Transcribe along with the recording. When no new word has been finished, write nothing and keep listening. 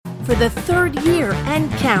For the third year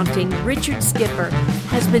and counting, Richard Skipper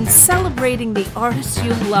has been celebrating the artists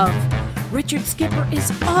you love. Richard Skipper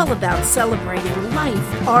is all about celebrating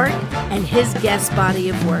life, art, and his guest body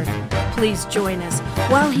of work. Please join us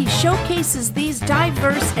while he showcases these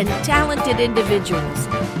diverse and talented individuals.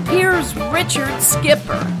 Here's Richard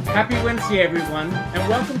Skipper. Happy Wednesday, everyone, and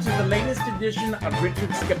welcome to the latest edition of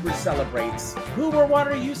Richard Skipper Celebrates. Who or what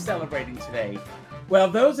are you celebrating today? Well,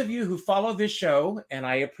 those of you who follow this show, and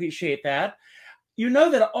I appreciate that, you know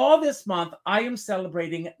that all this month I am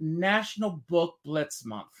celebrating National Book Blitz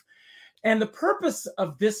Month. And the purpose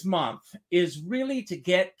of this month is really to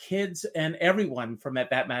get kids and everyone, from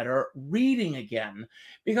that matter, reading again,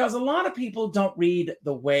 because a lot of people don't read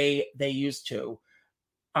the way they used to.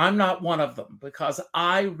 I'm not one of them, because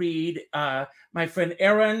I read. My friend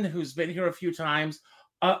Erin, who's been here a few times,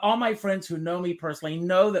 all my friends who know me personally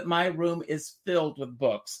know that my room is filled with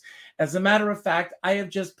books. As a matter of fact, I have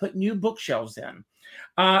just put new bookshelves in.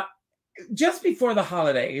 Just before the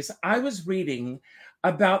holidays, I was reading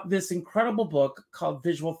about this incredible book called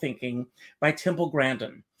Visual Thinking by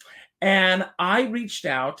Grandin. And I reached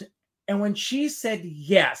out, and when she said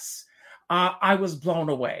yes, I was blown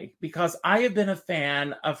away, because I have been a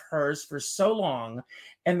fan of hers for so long.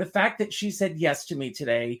 And the fact that she said yes to me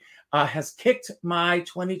today has kicked my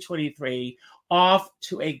 2023 off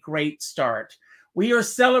to a great start. We are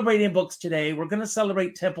celebrating books today. We're going to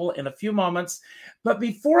celebrate Temple in a few moments. But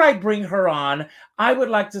before I bring her on, I would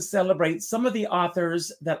like to celebrate some of the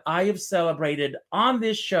authors that I have celebrated on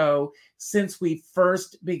this show since we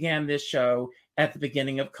first began this show at the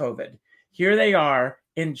beginning of COVID. Here they are.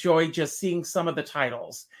 Enjoy just seeing some of the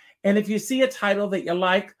titles. And if you see a title that you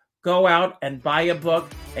like, go out and buy a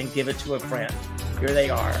book and give it to a friend. Here they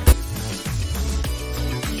are.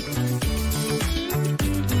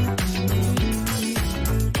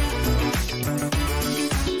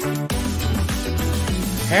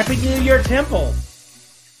 Happy New Year, Temple.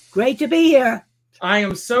 Great to be here. I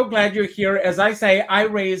am so glad you're here. As I say, I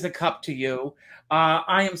raise a cup to you.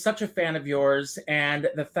 I am such a fan of yours, and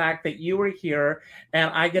the fact that you are here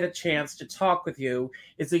and I get a chance to talk with you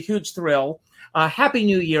is a huge thrill. Happy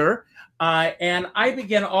New Year. And I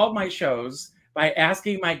begin all my shows by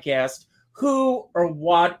asking my guest, who or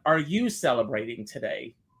what are you celebrating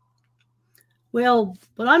today? Well,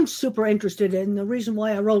 what I'm super interested in, the reason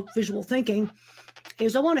why I wrote Visual Thinking,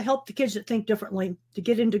 is I want to help the kids that think differently to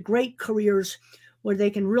get into great careers where they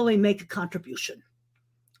can really make a contribution.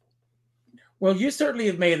 Well, you certainly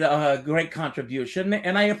have made a great contribution,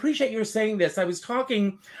 and I appreciate your saying this. I was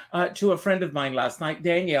talking to a friend of mine last night,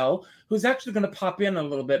 Danielle, who's actually going to pop in a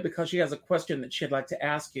little bit because she has a question that she'd like to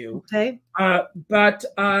ask you. Okay. But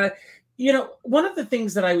one of the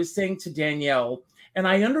things that I was saying to Danielle, and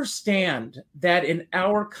I understand that in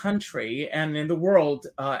our country and in the world,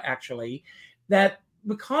 actually, that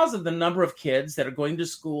because of the number of kids that are going to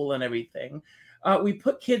school and everything, we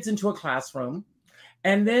put kids into a classroom.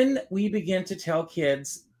 And then we begin to tell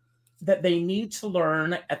kids that they need to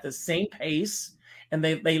learn at the same pace, and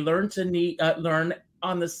they learn learn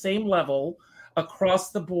on the same level across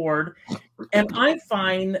the board. And I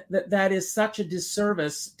find that is such a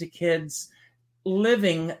disservice to kids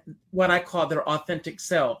living what I call their authentic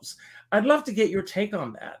selves. I'd love to get your take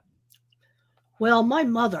on that. Well, my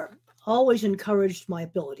mother always encouraged my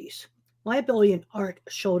abilities. My ability in art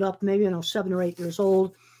showed up maybe when I was 7 or 8 years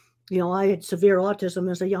old. I had severe autism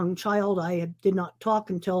as a young child. I did not talk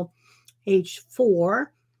until age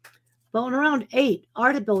 4. But when around 8,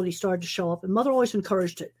 art ability started to show up, and Mother always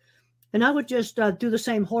encouraged it. And I would just do the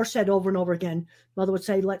same horse head over and over again. Mother would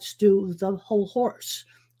say, let's do the whole horse.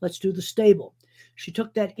 Let's do the stable. She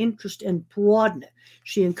took that interest and broadened it.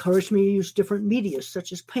 She encouraged me to use different media,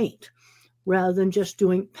 such as paint, rather than just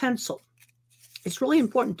doing pencil. It's really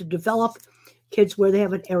important to develop kids where they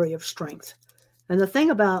have an area of strength. And the thing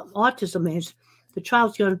about autism is the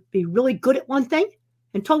child's going to be really good at one thing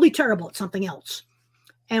and totally terrible at something else.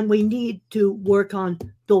 And we need to work on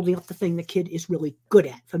building up the thing the kid is really good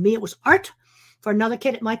at. For me, it was art. For another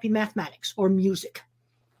kid, it might be mathematics or music.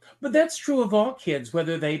 But that's true of all kids,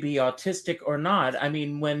 whether they be autistic or not. I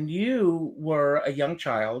mean, when you were a young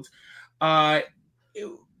child, I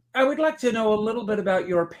would like to know a little bit about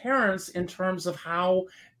your parents in terms of how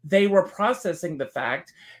they were processing the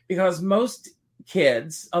fact, because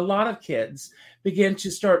a lot of kids begin to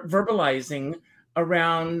start verbalizing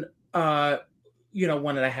around,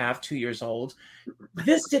 1.5, 2 years old.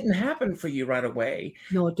 This didn't happen for you right away.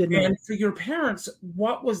 No, it didn't. And for your parents,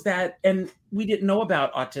 what was that? And we didn't know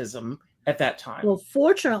about autism at that time. Well,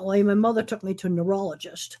 fortunately, my mother took me to a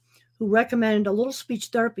neurologist who recommended a little speech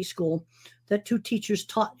therapy school that 2 teachers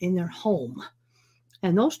taught in their home.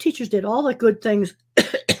 And those teachers did all the good things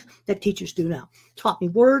that teachers do now. Taught me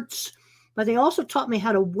words, but they also taught me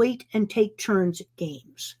how to wait and take turns at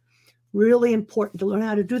games. Really important to learn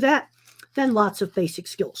how to do that. Then lots of basic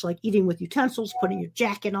skills like eating with utensils, putting your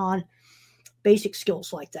jacket on, basic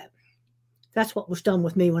skills like that. That's what was done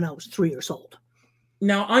with me when I was 3 years old.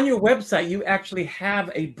 Now, on your website, you actually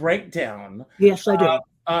have a breakdown. Yes, I do.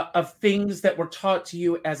 Of things that were taught to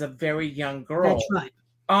you as a very young girl. That's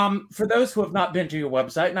right. For those who have not been to your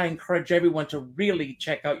website, and I encourage everyone to really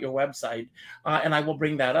check out your website, and I will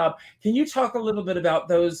bring that up. Can you talk a little bit about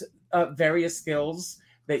those various skills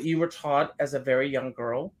that you were taught as a very young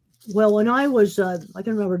girl? Well, when I was, I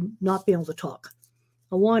can remember not being able to talk.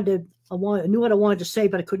 I knew what I wanted to say,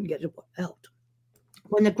 but I couldn't get it out.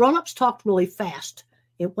 When the grown-ups talked really fast,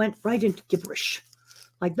 it went right into gibberish.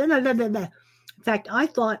 Like, blah, blah, blah, blah. In fact, I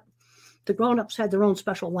thought the grown-ups had their own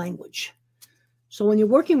special language. So when you're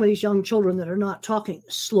working with these young children that are not talking,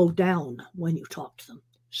 slow down when you talk to them.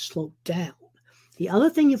 Slow down. The other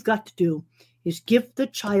thing you've got to do is give the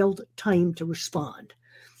child time to respond.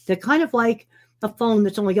 They're kind of like a phone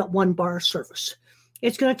that's only got one bar service.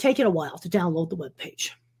 It's going to take it a while to download the web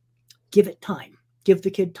page. Give it time. Give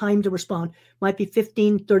the kid time to respond. Might be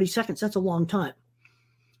 15, 30 seconds. That's a long time.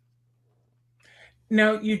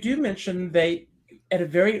 Now, you do mention that at a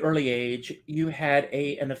very early age, you had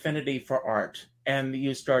an affinity for art, and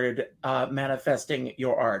you started manifesting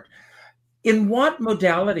your art. In what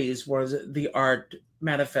modalities was the art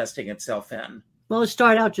manifesting itself in? Well, it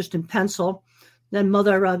started out just in pencil. Then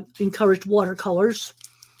Mother encouraged watercolors,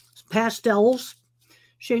 pastels.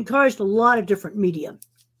 She encouraged a lot of different media.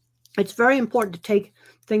 It's very important to take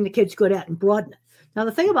the thing the kid's good at and broaden it. Now,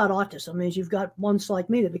 the thing about autism is you've got ones like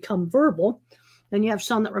me that become verbal, then you have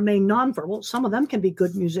some that remain nonverbal. Some of them can be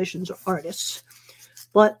good musicians or artists.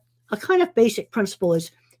 But a kind of basic principle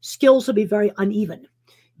is skills will be very uneven.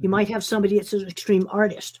 You might have somebody that's an extreme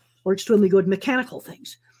artist or extremely good mechanical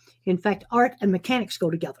things. In fact, art and mechanics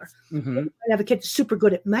go together. Mm-hmm. You might have a kid that's super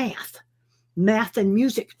good at math. Math and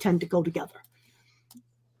music tend to go together.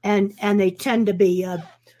 And they tend to be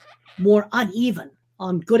more uneven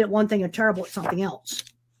on good at one thing and terrible at something else.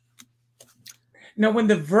 Now, when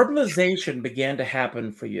the verbalization began to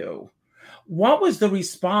happen for you, what was the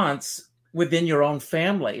response within your own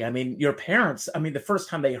family? I mean, your parents, the first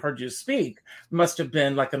time they heard you speak must have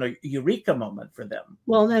been like a eureka moment for them.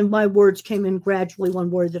 Well, then my words came in gradually,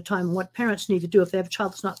 one word at a time. And what parents need to do if they have a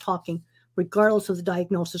child that's not talking, regardless of the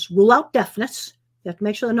diagnosis, rule out deafness. You have to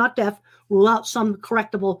make sure they're not deaf. Rule out some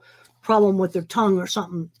correctable problem with their tongue or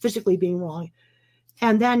something physically being wrong.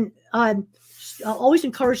 And then I'll always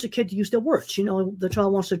encourage the kid to use their words. You know, the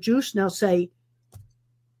child wants a juice, now say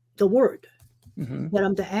the word. Mm-hmm. Get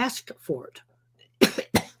them to ask for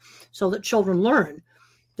it so that children learn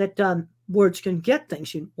that words can get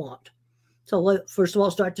things you want. So first of all,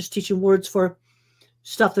 start just teaching words for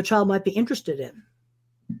stuff the child might be interested in.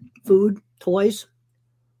 Food, toys.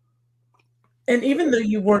 And even though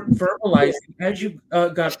you weren't verbalizing, as you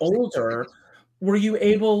got older, were you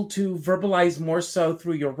able to verbalize more so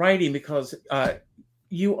through your writing? Because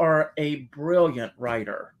you are a brilliant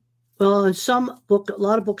writer. Well, in a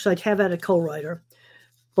lot of books I'd have had a co-writer,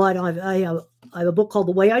 but I have a book called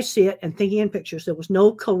The Way I See It and Thinking in Pictures. There was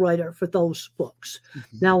no co-writer for those books.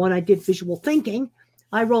 Mm-hmm. Now, when I did visual thinking,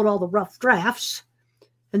 I wrote all the rough drafts,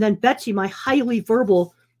 and then Betsy, my highly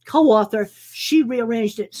verbal co-author, she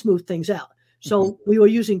rearranged it and smoothed things out. So we were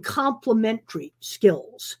using complementary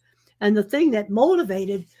skills. And the thing that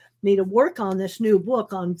motivated me to work on this new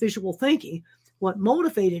book on visual thinking, what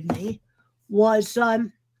motivated me was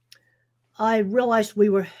I realized we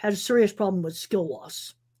had a serious problem with skill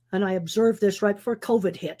loss. And I observed this right before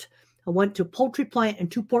COVID hit. I went to a poultry plant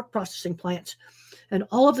and 2 pork processing plants, and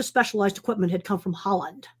all of the specialized equipment had come from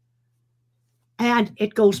Holland. And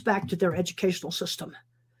it goes back to their educational system.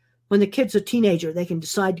 When the kid's a teenager, they can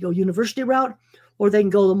decide to go university route, or they can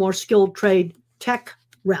go the more skilled trade tech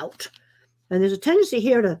route. And there's a tendency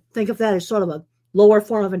here to think of that as sort of a lower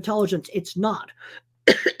form of intelligence. It's not.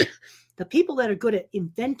 The people that are good at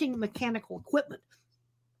inventing mechanical equipment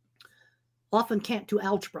often can't do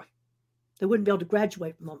algebra. They wouldn't be able to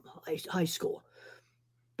graduate from high school.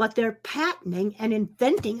 But they're patenting and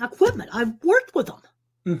inventing equipment. I've worked with them.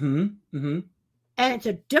 Mm-hmm. Mm-hmm. And it's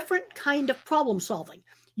a different kind of problem solving.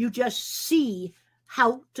 You just see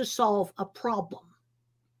how to solve a problem.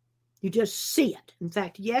 You just see it. In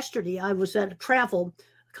fact, yesterday I was at a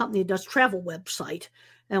company that does travel website,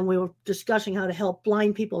 and we were discussing how to help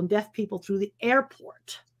blind people and deaf people through the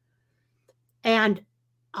airport. And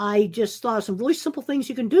I just thought of some really simple things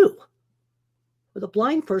you can do. With a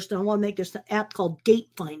blind person, I want to make this an app called Gate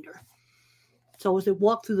Finder. So as they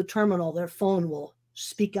walk through the terminal, their phone will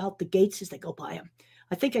speak out the gates as they go by them.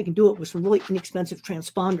 I think I can do it with some really inexpensive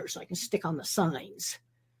transponders I can stick on the signs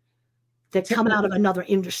that come out of another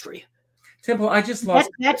industry. Temple, I just lost.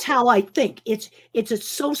 That's how I think. It's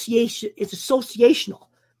association. It's associational.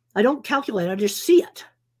 I don't calculate. I just see it.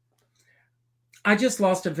 I just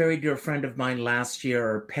lost a very dear friend of mine last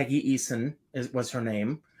year. Peggy Eason was her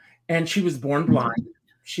name, and she was born blind.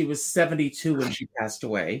 She was 72 when she passed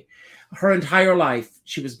away. Her entire life,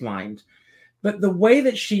 she was blind. But the way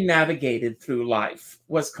that she navigated through life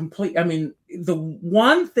was complete. I mean, the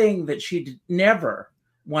one thing that she never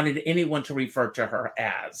wanted anyone to refer to her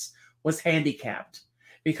as was handicapped,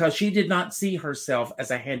 because she did not see herself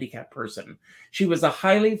as a handicapped person. She was a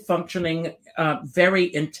highly functioning,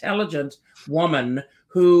 very intelligent woman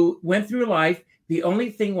who went through life. The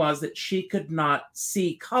only thing was that she could not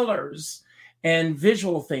see colors and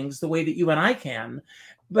visual things the way that you and I can.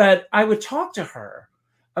 But I would talk to her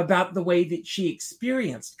about the way that she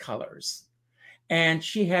experienced colors. And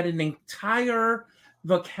she had an entire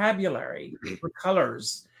vocabulary for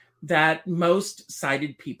colors that most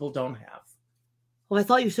sighted people don't have. Well, I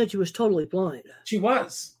thought you said she was totally blind. She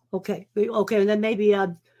was. Okay. And then maybe I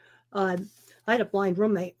had a blind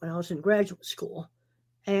roommate when I was in graduate school,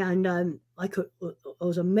 and I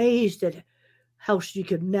was amazed at how she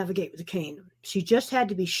could navigate with a cane. She just had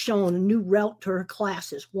to be shown a new route to her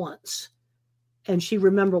classes once, and she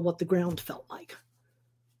remembered what the ground felt like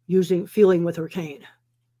feeling with her cane.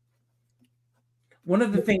 One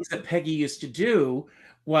of the things that Peggy used to do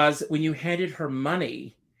was when you handed her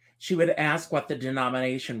money, she would ask what the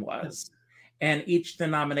denomination was. And each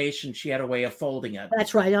denomination, she had a way of folding it.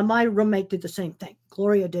 That's right. And my roommate did the same thing.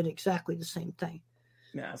 Gloria did exactly the same thing.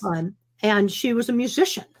 Yes. And she was a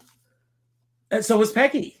musician. And so was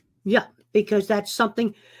Peggy. Yeah, because that's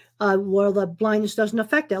something where the blindness doesn't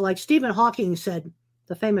affect it. Like Stephen Hawking said,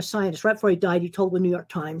 the famous scientist, right before he died, he told the New York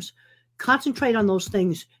Times, concentrate on those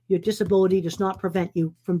things. Your disability does not prevent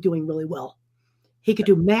you from doing really well. He could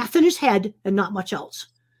do math in his head and not much else.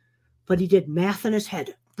 But he did math in his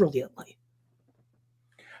head brilliantly.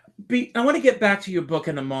 I want to get back to your book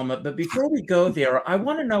in a moment, but before we go there, I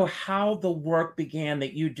want to know how the work began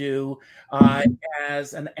that you do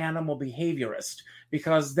as an animal behaviorist,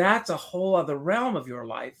 because that's a whole other realm of your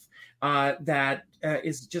life that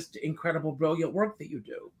is just incredible, brilliant work that you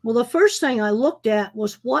do. Well, the first thing I looked at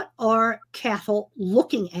was, what are cattle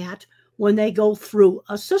looking at when they go through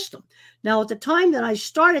a system? Now, at the time that I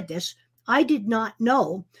started this, I did not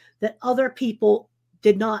know that other people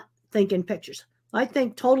did not think in pictures. I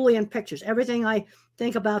think totally in pictures. Everything I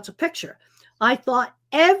think about is a picture. I thought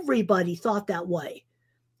everybody thought that way.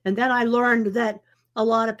 And then I learned that a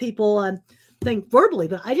lot of people think verbally,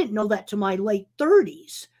 but I didn't know that to my late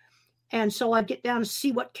 30s. And so I'd get down to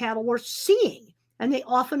see what cattle were seeing. And they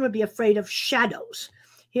often would be afraid of shadows.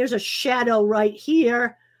 Here's a shadow right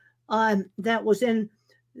here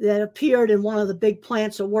that appeared in one of the big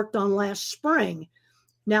plants I worked on last spring.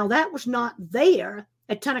 Now, that was not there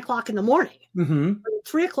at 10 o'clock in the morning. Mm-hmm. At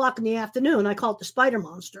 3 o'clock in the afternoon, I call it the spider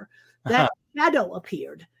monster, that shadow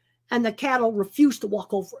appeared, and the cattle refused to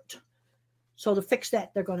walk over it. So to fix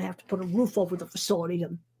that, they're going to have to put a roof over the facility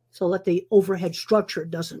so that the overhead structure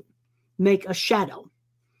doesn't make a shadow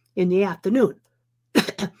in the afternoon.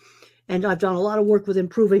 And I've done a lot of work with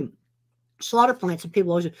improving slaughter plants, and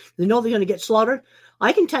people always say, they know they're going to get slaughtered.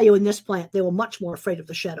 I can tell you, in this plant, they were much more afraid of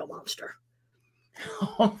the shadow monster.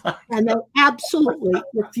 Oh and they absolutely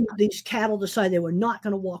refused. These cattle decided they were not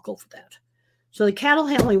going to walk over that. So the cattle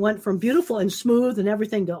handling went from beautiful and smooth and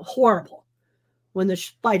everything to horrible when the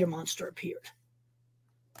spider monster appeared.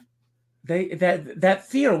 That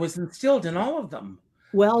fear was instilled in all of them.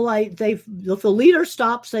 Well, if the leader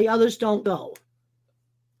stops, the others don't go.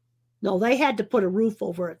 No, they had to put a roof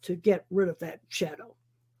over it to get rid of that shadow.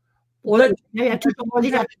 But do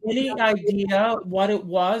you have any idea what it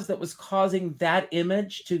was that was causing that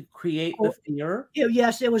image to create the fear?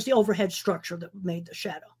 Yes, it was the overhead structure that made the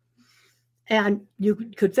shadow. And you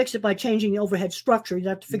could fix it by changing the overhead structure. You'd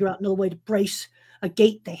have to figure out another way to brace a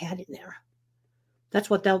gate they had in there. That's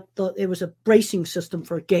what it was, a bracing system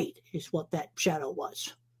for a gate, is what that shadow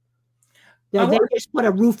was. They just put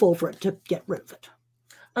a roof over it to get rid of it.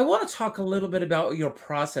 I want to talk a little bit about your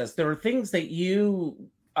process. There are things that you,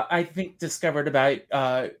 I think, discovered about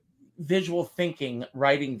visual thinking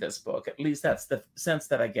writing this book. At least that's the sense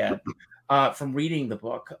that I get from reading the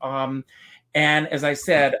book. And as I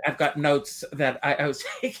said, I've got notes that I was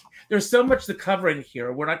taking. There's so much to cover in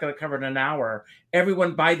here. We're not going to cover it in an hour.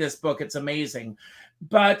 Everyone buy this book. It's amazing.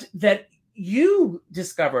 But that you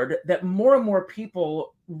discovered that more and more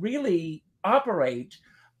people really operate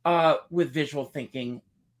with visual thinking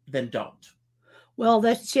than don't? Well,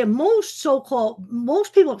 that's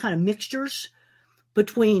most people are kind of mixtures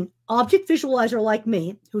between object visualizer like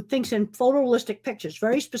me, who thinks in photorealistic pictures,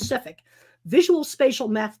 very specific, visual spatial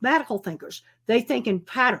mathematical thinkers. They think in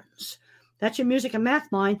patterns. That's your music and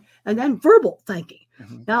math mind, and then verbal thinking.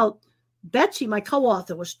 Mm-hmm. Now, Betsy, my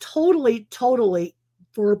co-author, was totally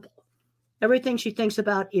verbal. Everything she thinks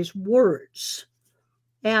about is words.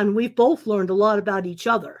 And we've both learned a lot about each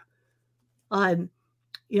other. And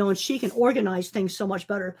she can organize things so much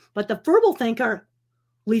better. But the verbal thinker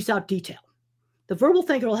leaves out detail. The verbal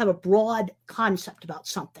thinker will have a broad concept about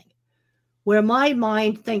something, where my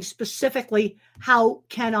mind thinks specifically, how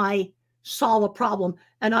can I solve a problem?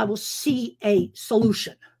 And I will see a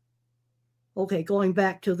solution. Okay, going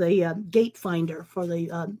back to the gate finder for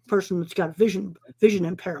the person that's got vision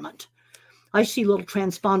impairment. I see little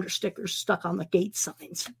transponder stickers stuck on the gate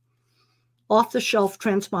signs. Off-the-shelf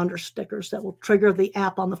transponder stickers that will trigger the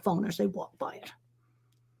app on the phone as they walk by it.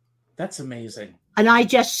 That's amazing. And I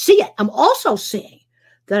just see it. I'm also seeing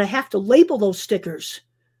that I have to label those stickers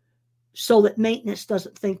so that maintenance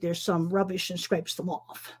doesn't think there's some rubbish and scrapes them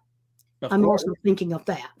off. I'm also thinking of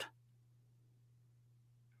that.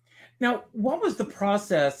 Now, what was the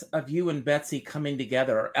process of you and Betsy coming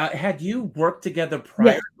together? Had you worked together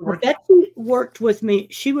prior? Yes, Betsy worked with me.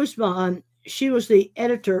 She was the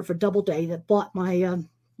editor for Doubleday that bought my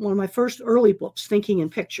one of my first early books, Thinking in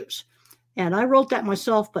Pictures. And I wrote that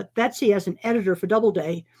myself, but Betsy, as an editor for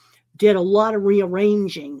Doubleday, did a lot of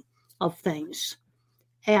rearranging of things.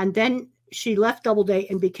 And then she left Doubleday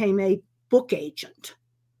and became a book agent.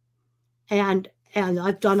 And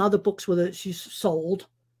I've done other books with her. She's sold.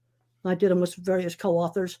 I did them with various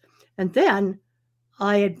co-authors. And then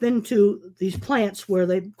I had been to these plants where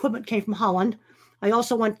the equipment came from Holland. I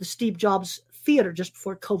also went to Steve Jobs Theater just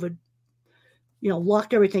before COVID,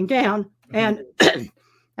 locked everything down. And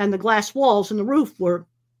and the glass walls and the roof were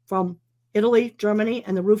from Italy, Germany,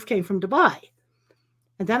 and the roof came from Dubai.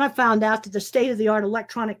 And then I found out that the state-of-the-art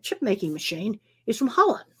electronic chip-making machine is from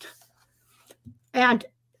Holland. And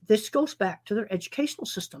this goes back to their educational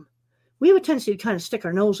system. We have a tendency to kind of stick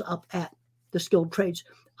our nose up at the skilled trades.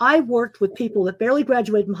 I worked with people that barely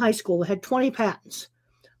graduated from high school that had 20 patents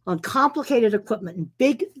on complicated equipment in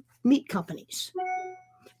big meat companies.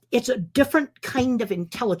 It's a different kind of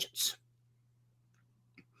intelligence.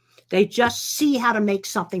 They just see how to make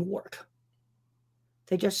something work.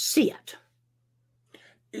 They just see it.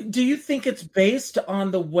 Do you think it's based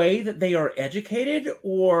on the way that they are educated,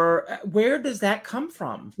 or where does that come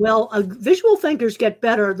from? Well, visual thinkers get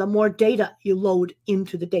better the more data you load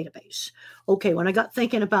into the database. Okay, when I got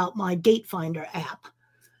thinking about my Gate Finder app,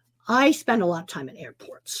 I spend a lot of time in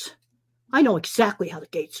airports. I know exactly how the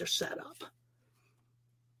gates are set up.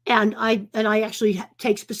 And I actually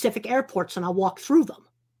take specific airports and I walk through them.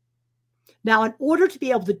 Now, in order to be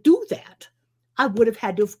able to do that, I would have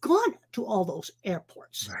had to have gone to all those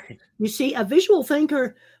airports. Right. You see, a visual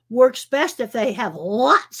thinker works best if they have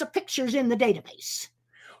lots of pictures in the database.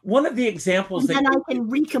 One of the examples and then I can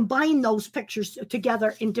recombine those pictures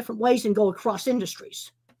together in different ways and go across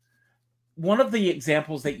industries. One of the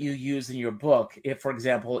examples that you use in your book, if, for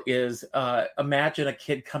example, is imagine a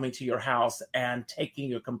kid coming to your house and taking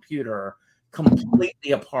your computer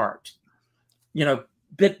completely apart,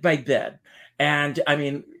 bit by bit. And I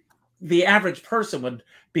mean, the average person would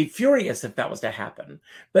be furious if that was to happen.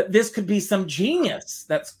 But this could be some genius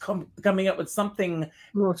that's coming up with something.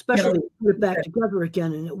 Well, especially put it back together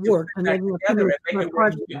again and it worked. And then make it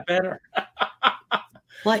work better.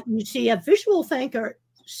 But you see, a visual thinker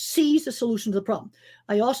sees the solution to the problem.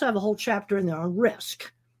 I also have a whole chapter in there on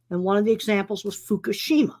risk. And one of the examples was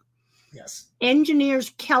Fukushima. Yes.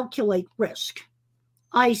 Engineers calculate risk.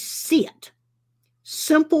 I see it.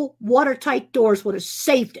 Simple watertight doors would have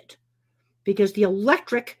saved it because the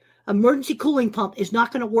electric emergency cooling pump is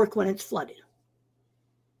not going to work when it's flooded.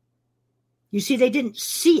 You see, they didn't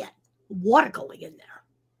see it, water going in there.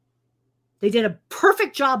 They did a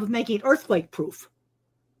perfect job of making it earthquake proof.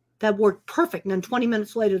 That worked perfect. And then 20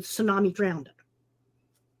 minutes later, the tsunami drowned it.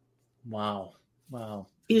 Wow. Wow.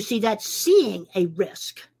 You see, that's seeing a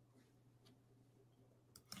risk.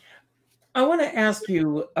 I want to ask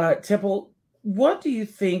you, Tipple, what do you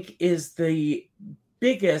think is the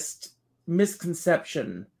biggest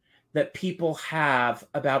misconception that people have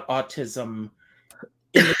about autism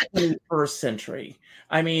in the 21st century?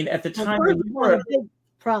 I mean, at the time... One of the big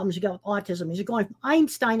problems you got with autism is you're going from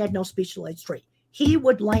Einstein had no speech delayed trait. He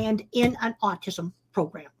would land in an autism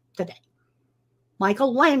program today.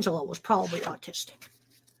 Michelangelo was probably autistic.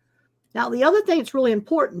 Now, the other thing that's really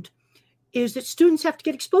important is that students have to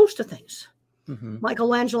get exposed to things.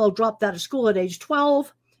 Michelangelo dropped out of school at age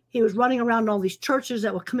 12. He was running around all these churches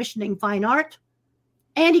that were commissioning fine art.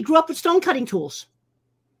 And he grew up with stone cutting tools.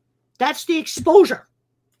 That's the exposure.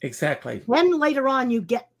 Exactly. Then later on, you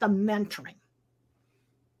get the mentoring.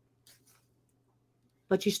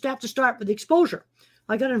 But you have to start with the exposure.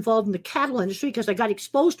 I got involved in the cattle industry because I got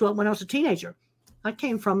exposed to it when I was a teenager. I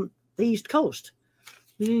came from the East Coast.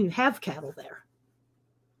 We didn't even have cattle there.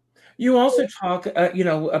 You also talk,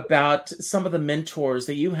 about some of the mentors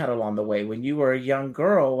that you had along the way when you were a young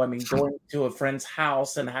girl. I mean, going to a friend's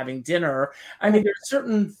house and having dinner. I mean, there are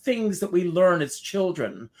certain things that we learn as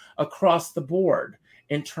children across the board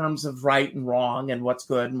in terms of right and wrong and what's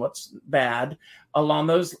good and what's bad. Along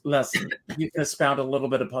those lessons, you can expound a little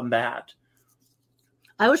bit upon that.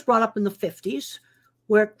 I was brought up in the 50s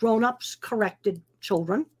where grown-ups corrected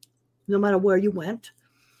children, no matter where you went.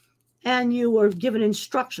 And you were given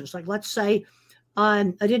instructions. Like, let's say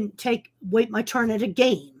I didn't wait my turn at a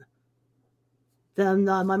game. Then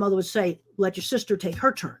my mother would say, let your sister take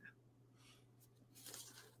her turn.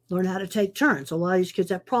 Learn how to take turns. A lot of these kids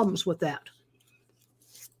have problems with that.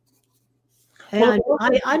 And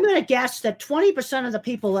I'm going to guess that 20% of the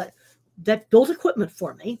people that built equipment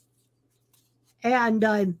for me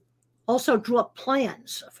and also drew up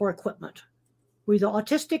plans for equipment were either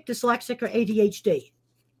autistic, dyslexic, or ADHD.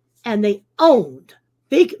 And they owned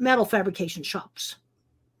big metal fabrication shops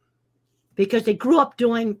because they grew up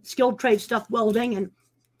doing skilled trade stuff, welding, and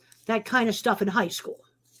that kind of stuff in high school.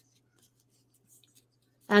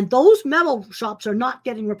 And those metal shops are not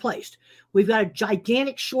getting replaced. We've got a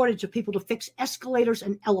gigantic shortage of people to fix escalators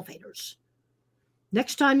and elevators.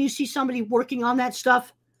 Next time you see somebody working on that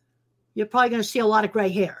stuff, you're probably going to see a lot of gray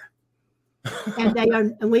hair.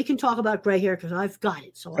 And we can talk about gray hair because I've got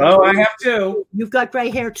it. So I have too. You've got gray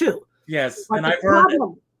hair too. Yes, but and I've heard it. The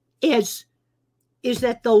problem is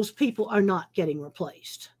that those people are not getting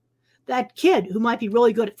replaced. That kid who might be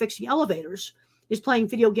really good at fixing elevators is playing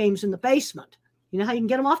video games in the basement. You know how you can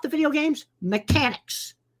get them off the video games?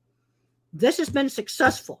 Mechanics. This has been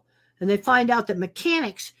successful, and they find out that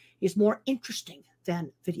mechanics is more interesting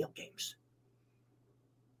than video games.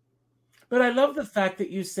 But I love the fact that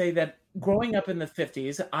you say that growing up in the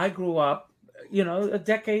 50s, I grew up, a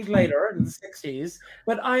decade later in the 60s,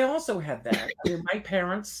 but I also had that. I mean, my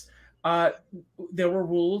parents, there were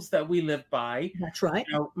rules that we lived by. That's right.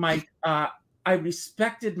 I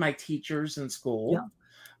respected my teachers in school. Yeah.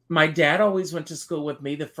 My dad always went to school with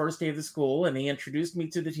me the first day of the school, and he introduced me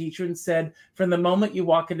to the teacher and said, from the moment you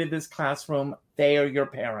walk into this classroom, they are your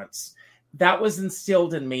parents. That was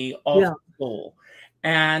instilled in me all through school.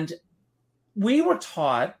 And we were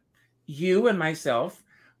taught, you and myself,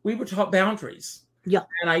 we were taught boundaries. Yeah.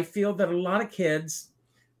 And I feel that a lot of kids,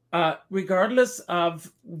 regardless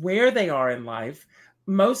of where they are in life,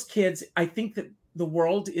 most kids, I think that the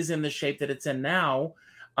world is in the shape that it's in now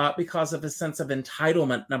because of a sense of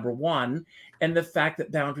entitlement, number one, and the fact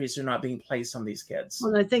that boundaries are not being placed on these kids.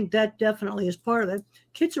 Well, I think that definitely is part of it.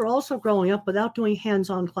 Kids are also growing up without doing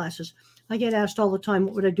hands-on classes. I get asked all the time,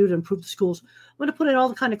 what would I do to improve the schools? I'm going to put in all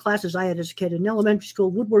the kind of classes I had as a kid in elementary school: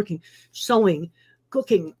 woodworking, sewing,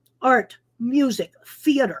 cooking, art, music,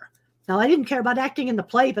 theater. Now, I didn't care about acting in the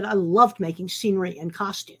play, but I loved making scenery and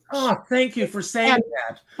costumes. Oh, thank you for saying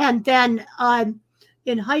that. And then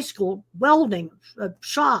in high school, welding,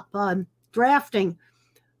 shop, drafting.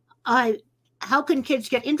 How can kids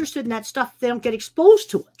get interested in that stuff if they don't get exposed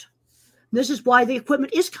to it? This is why the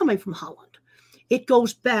equipment is coming from Holland. It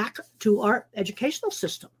goes back to our educational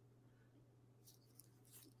system.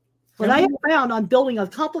 What I have found on building a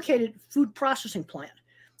complicated food processing plant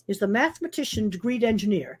is the mathematician degreed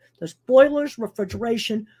engineer. There's boilers,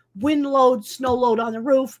 refrigeration, wind load, snow load on the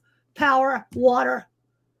roof, power, water,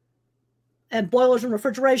 and boilers and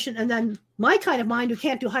refrigeration. And then my kind of mind who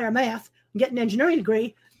can't do higher math and get an engineering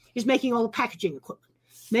degree is making all the packaging equipment,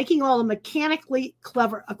 making all the mechanically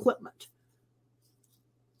clever equipment.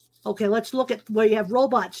 Okay, let's look at where you have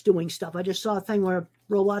robots doing stuff. I just saw a thing where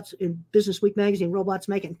robots in Business Week magazine, robots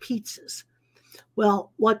making pizzas.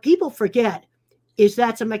 Well, what people forget is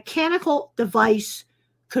that's a mechanical device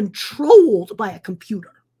controlled by a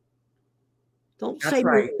computer. Don't say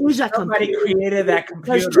right. Use a Somebody computer. Created that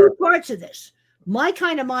computer. There's two parts of this. My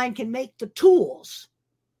kind of mind can make the tools,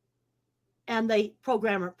 and the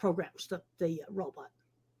programmer programs the robot.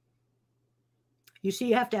 You see,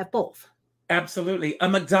 you have to have both. Absolutely. A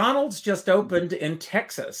McDonald's just opened in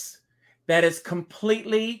Texas that is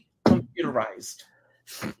completely computerized.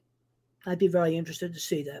 I'd be very interested to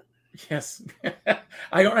see that. Yes.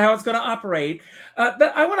 I don't know how it's going to operate. But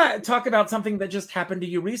I want to talk about something that just happened to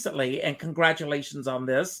you recently, and congratulations on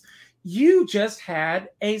this. you just had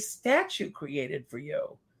a statue created for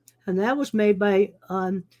you. And that was made by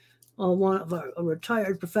one of a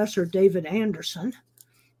retired professor, David Anderson.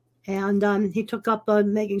 And he took up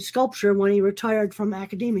making sculpture when he retired from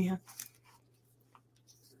academia.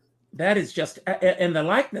 That is just, and the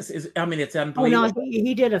likeness is, I mean, it's unbelievable. Oh, no,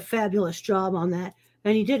 he did a fabulous job on that.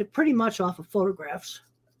 And he did it pretty much off of photographs.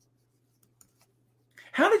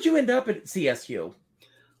 How did you end up at CSU?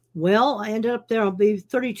 Well, I ended up there. I'll be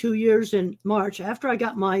 32 years in March. After I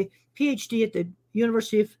got my Ph.D. at the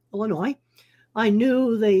University of Illinois, I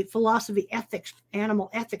knew the philosophy ethics, animal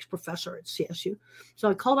ethics professor at CSU. So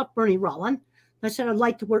I called up Bernie Rollin. I said, I'd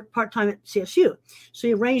like to work part-time at CSU. So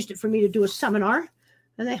he arranged it for me to do a seminar.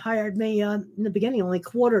 And they hired me in the beginning only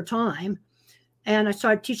quarter time. And I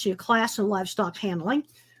started teaching a class in livestock handling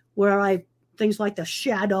where things like the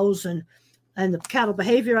shadows and the cattle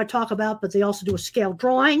behavior I talk about, but they also do a scale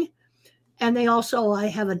drawing. And I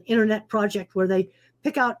have an internet project where they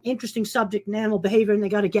pick out interesting subject in animal behavior, and they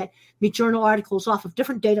got to get me journal articles off of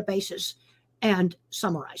different databases and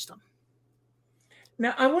summarize them.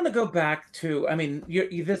 Now, I want to go back to, I mean,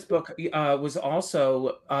 this book was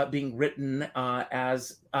also being written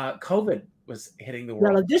as COVID was hitting the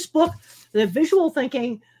world. Well, this book, the visual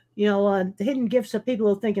thinking, the hidden gifts of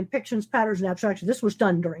people who think in pictures, patterns, and abstractions, this was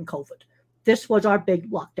done during COVID. This was our big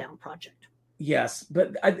lockdown project. Yes.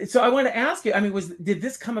 But so I want to ask you, I mean, did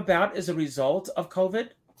this come about as a result of COVID?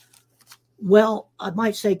 Well, I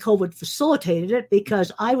might say COVID facilitated it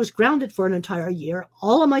because I was grounded for an entire year.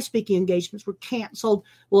 All of my speaking engagements were canceled.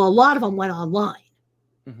 Well, a lot of them went online.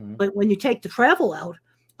 Mm-hmm. But when you take the travel out,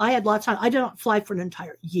 I had lots of time. I did not fly for an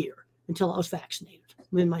entire year until I was vaccinated.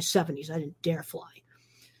 I'm in my 70s. I didn't dare fly.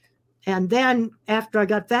 And then after I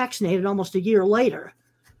got vaccinated, almost a year later,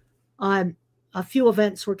 a few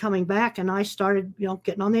events were coming back, and I started,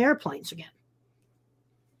 getting on the airplanes again.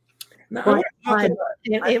 Now,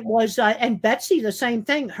 it was, and Betsy, the same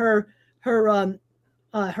thing. Her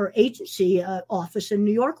agency office in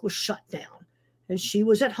New York was shut down, and she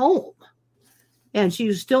was at home, and she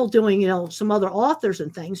was still doing, some other authors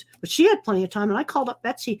and things, but she had plenty of time. And I called up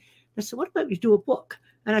Betsy and I said, "What about you do a book?"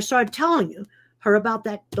 And I started telling her about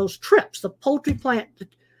those trips, the poultry plant,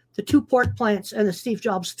 the 2 pork plants, and the Steve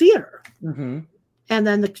Jobs Theater, mm-hmm. and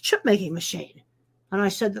then the chip making machine. And I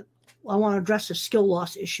said that I want to address the skill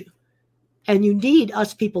loss issue. And you need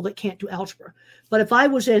us people that can't do algebra. But if I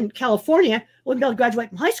was in California, I wouldn't be able to graduate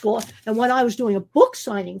from high school. And when I was doing a book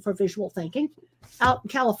signing for visual thinking out in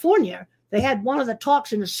California, they had one of the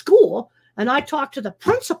talks in the school, and I talked to the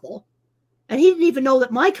principal, and he didn't even know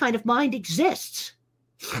that my kind of mind exists.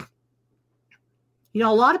 A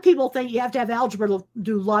lot of people think you have to have algebra to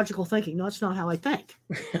do logical thinking. No, that's not how I think.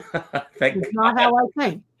 It's not how I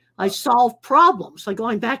think. I solve problems. Like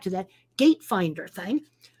going back to that gate finder thing,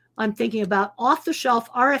 I'm thinking about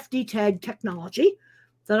off-the-shelf RFID tag technology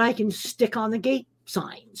that I can stick on the gate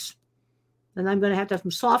signs. And I'm going to have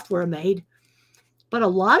some software made. But a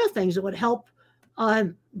lot of things that would help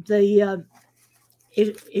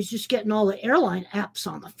is just getting all the airline apps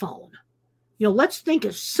on the phone. Let's think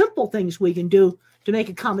of simple things we can do to make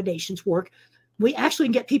accommodations work. We actually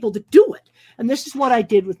can get people to do it. And this is what I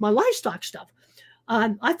did with my livestock stuff.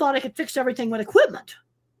 I thought I could fix everything with equipment.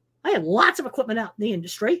 I had lots of equipment out in the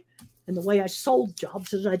industry. And the way I sold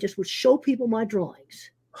jobs is I just would show people my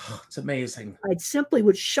drawings. Oh, it's amazing. I simply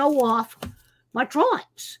would show off my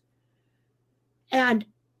drawings.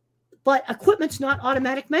 But equipment's not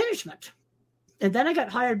automatic management. And then I got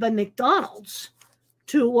hired by McDonald's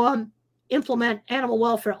to implement animal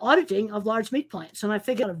welfare auditing of large meat plants. And I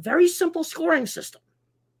figured out a very simple scoring system.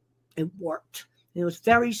 It worked. It was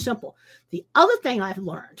very simple. The other thing I've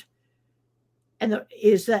learned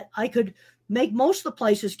is that I could make most of the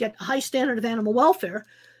places get a high standard of animal welfare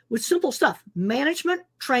with simple stuff: management,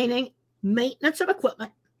 training, maintenance of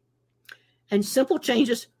equipment, and simple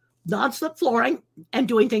changes, non-slip flooring, and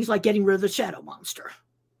doing things like getting rid of the shadow monster.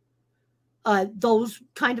 Those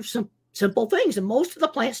kind of simple things. And most of the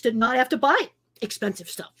plants did not have to buy expensive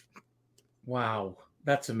stuff. Wow,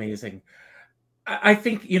 that's amazing. I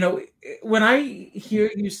think, when I hear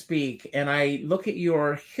you speak and I look at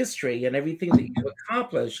your history and everything that you've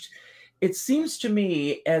accomplished, it seems to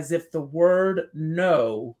me as if the word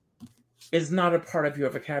no is not a part of your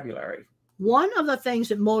vocabulary. One of the things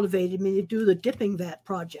that motivated me to do the dipping vat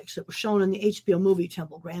projects that were shown in the HBO movie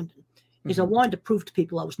Temple Grandin is I wanted to prove to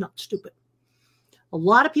people I was not stupid. A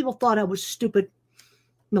lot of people thought I was stupid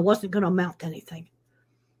and it wasn't going to amount to anything.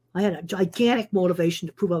 I had a gigantic motivation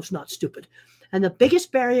to prove I was not stupid. And the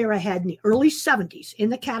biggest barrier I had in the early 70s in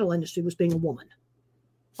the cattle industry was being a woman.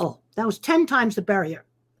 Oh, that was 10 times the barrier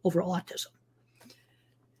over autism.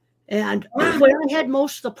 And where I had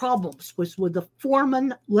most of the problems was with the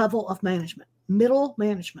foreman level of management, middle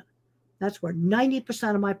management. That's where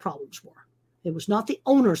 90% of my problems were. It was not the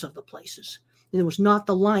owners of the places. And it was not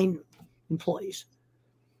the line employees.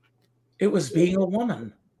 It was being a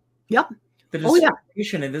woman. Yep. The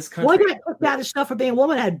discrimination in this country. Why did I put that as stuff for being a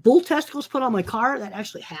woman? I had bull testicles put on my car. That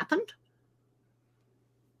actually happened.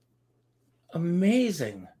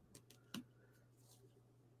 Amazing.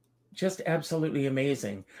 Just absolutely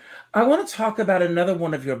amazing. I want to talk about another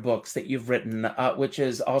one of your books that you've written, which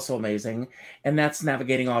is also amazing, and that's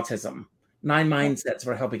Navigating Autism. 9 Mindsets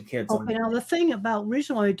for Helping Kids. Okay, now the thing about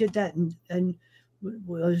reason why I did that and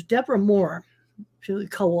was Deborah Moore. She was the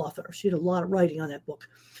co-author. She did a lot of writing on that book.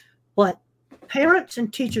 But parents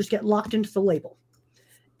and teachers get locked into the label,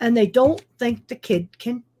 and they don't think the kid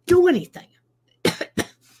can do anything.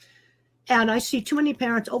 And I see too many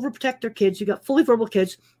parents overprotect their kids. You got fully verbal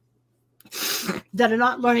kids that are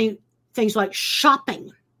not learning things like shopping,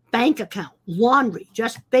 bank account, laundry,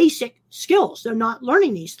 just basic skills. They're not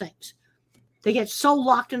learning these things. They get so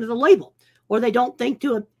locked into the label, or they don't think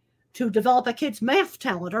to develop a kid's math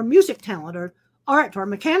talent or music talent or art or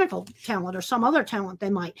mechanical talent or some other talent they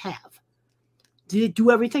might have. They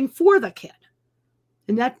do everything for the kid.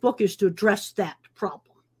 And that book is to address that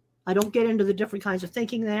problem. I don't get into the different kinds of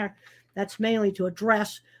thinking there. That's mainly to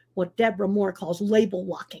address what Deborah Moore calls label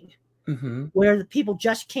locking, where the people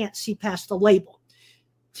just can't see past the label.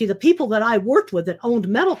 See, the people that I worked with that owned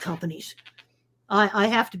metal companies, I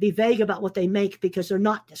have to be vague about what they make because they're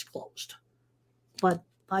not disclosed. But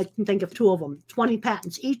I can think of 2 of them, 20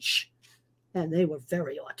 patents each, and they were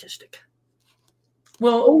very autistic.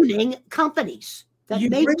 Well, owning companies that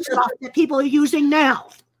make stuff that people are using now.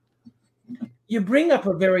 You bring up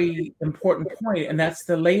a very important point, and that's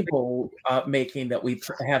the label making that we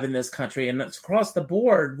have in this country. And it's across the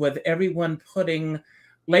board with everyone putting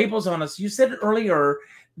labels on us. You said earlier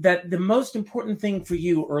that the most important thing for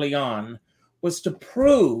you early on was to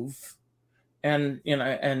prove, and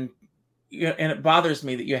it bothers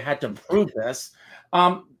me that you had to prove this,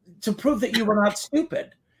 to prove that you were not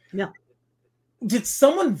stupid. Yeah. Did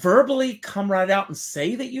someone verbally come right out and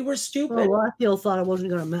say that you were stupid? Well, I still thought I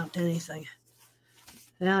wasn't going to amount to anything.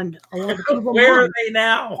 And a lot of people where are they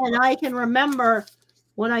now? And I can remember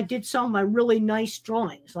when I did some of my really nice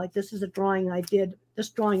drawings. Like this is a drawing I did. This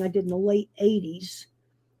drawing I did in the late 80s.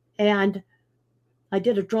 And I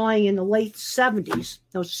did a drawing in the late 70s.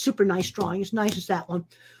 That was a super nice drawing, as nice as that one.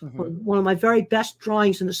 One of my very best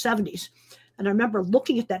drawings in the 70s. And I remember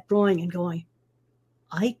looking at that drawing and going,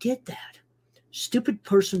 I did that. Stupid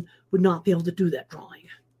person would not be able to do that drawing.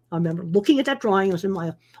 I remember looking at that drawing. It was in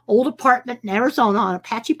my old apartment in Arizona on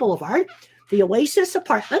Apache Boulevard, the Oasis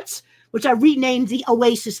Apartments, which I renamed the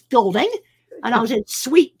Oasis Building. And I was in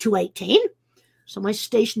Suite 218. So my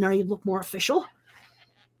stationery looked more official.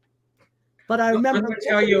 But I remember. I'm going to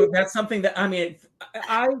tell you, that's something that,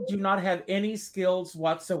 I do not have any skills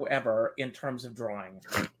whatsoever in terms of drawing.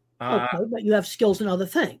 Okay, but you have skills in other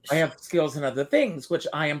things. I have skills in other things, which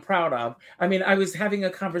I am proud of. I was having a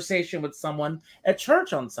conversation with someone at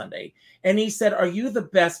church on Sunday, and he said, "Are you the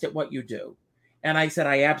best at what you do?" And I said,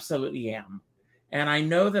 "I absolutely am. And I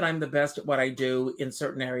know that I'm the best at what I do in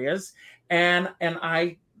certain areas, and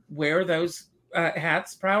I wear those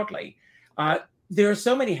hats proudly. There are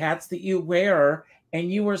so many hats that you wear,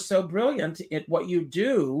 and you are so brilliant at what you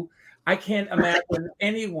do. I can't imagine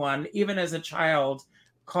anyone, even as a child,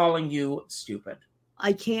 calling you stupid."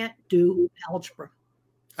 I can't do algebra.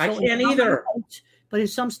 I can't either. But in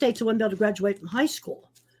some states, I wouldn't be able to graduate from high school.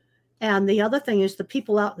 And the other thing is the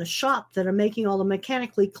people out in the shop that are making all the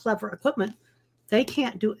mechanically clever equipment, they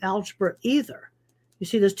can't do algebra either. You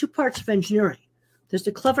see, there's 2 parts of engineering. There's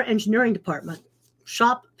the clever engineering department,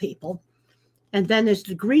 shop people, and then there's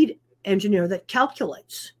the degreed engineer that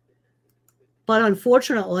calculates. But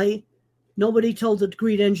unfortunately, nobody told the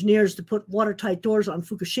degreed engineers to put watertight doors on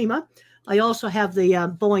Fukushima. I also have the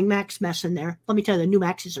Boeing Max mess in there. Let me tell you, the new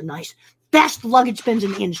Maxes are nice. Best luggage bins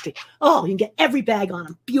in the industry. Oh, you can get every bag on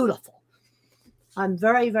them. Beautiful. I'm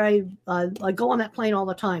very, very, I go on that plane all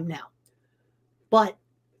the time now. But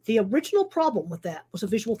the original problem with that was a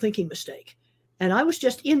visual thinking mistake. And I was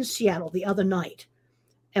just in Seattle the other night.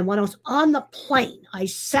 And when I was on the plane, I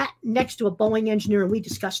sat next to a Boeing engineer and we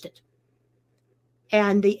discussed it.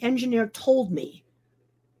 And the engineer told me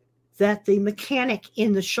that the mechanic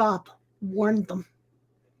in the shop warned them.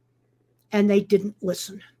 And they didn't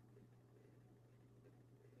listen.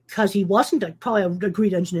 Because he wasn't probably a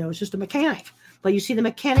degreed engineer, it was just a mechanic. But you see, the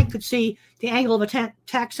mechanic could see the angle of a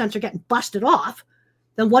tack sensor getting busted off.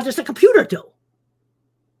 Then what does the computer do?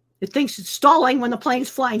 It thinks it's stalling when the plane's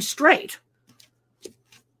flying straight.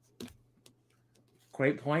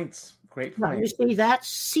 Great points. Great Now, you points. see, that's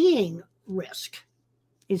seeing risk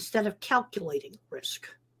instead of calculating risk.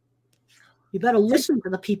 You better listen to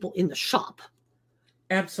the people in the shop.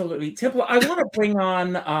 Absolutely. Temple, I want to bring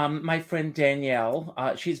on my friend Danielle.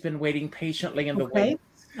 She's been waiting patiently in the Okay. wings.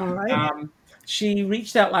 All right. She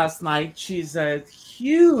reached out last night. She's a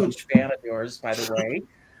huge fan of yours, by the way.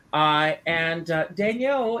 And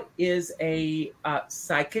Danielle is a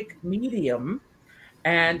psychic medium,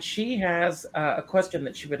 and she has a question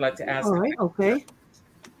that she would like to ask. All right. Okay.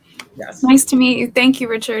 Yes. Nice to meet you. Thank you,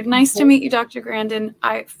 Richard. Nice to meet you, Dr. Grandin.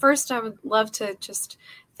 I would love to just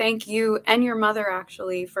thank you and your mother,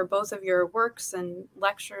 actually, for both of your works and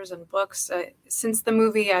lectures and books. Since the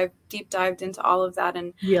movie, I've deep dived into all of that,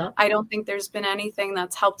 and I don't think there's been anything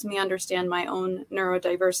that's helped me understand my own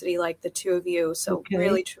neurodiversity like the two of you. So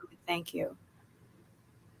really, truly, thank you.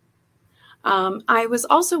 I was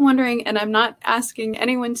also wondering, and I'm not asking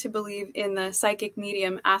anyone to believe in the psychic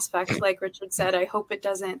medium aspect, like Richard said. I hope it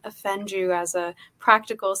doesn't offend you as a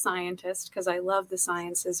practical scientist, because I love the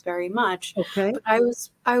sciences very much. Okay. But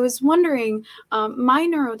I was wondering, my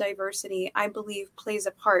neurodiversity, I believe, plays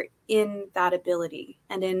a part in that ability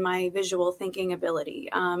and in my visual thinking ability.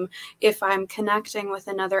 If I'm connecting with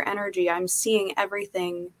another energy, I'm seeing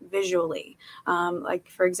everything visually. Like,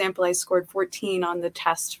 for example, I scored 14 on the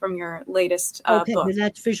test from your latest book. Okay,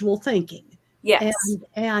 that's visual thinking. Yes.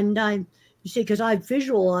 And you see, because I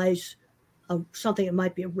visualize something that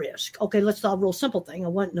might be a risk. Okay, let's do a real simple thing. I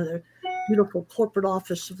went into the beautiful corporate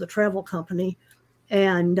office of the travel company,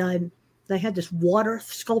 and they had this water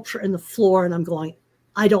sculpture in the floor, and I'm going,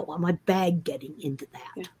 I don't want my bag getting into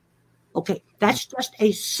that. Yeah. Okay, that's just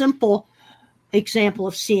a simple example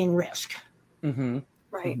of seeing risk. Mm-hmm.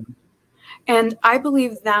 Right. Mm-hmm. And I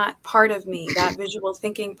believe that part of me, that visual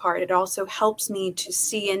thinking part, it also helps me to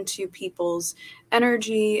see into people's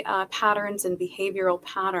energy patterns and behavioral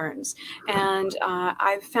patterns. And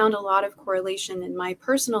I've found a lot of correlation in my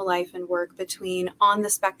personal life and work between on the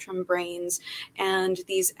spectrum brains and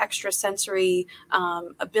these extrasensory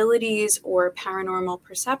abilities or paranormal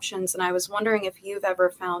perceptions. And I was wondering if you've ever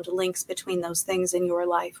found links between those things in your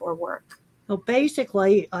life or work. Well,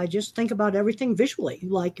 basically, I just think about everything visually.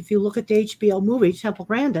 Like if you look at the HBO movie, Temple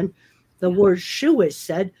Grandin, the word shoe is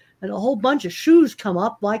said, and a whole bunch of shoes come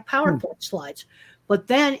up like PowerPoint slides. But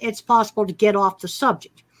then it's possible to get off the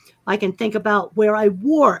subject. I can think about where I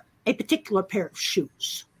wore a particular pair of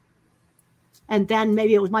shoes. And then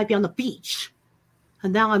maybe it might be on the beach.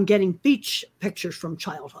 And now I'm getting beach pictures from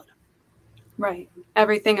childhood. Right.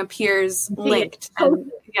 Everything appears linked.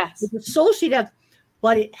 Yes. It's associative,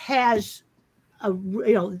 but it has...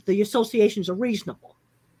 the associations are reasonable,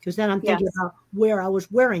 because then I'm thinking about where I was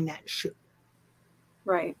wearing that shoe.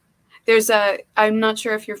 Right. I'm not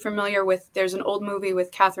sure if you're familiar with, there's an old movie with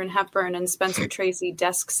Katharine Hepburn and Spencer Tracy,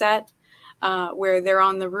 Desk Set, where they're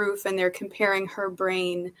on the roof and they're comparing her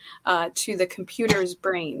brain to the computer's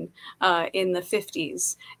brain in the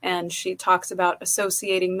 50s. And she talks about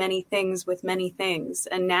associating many things with many things.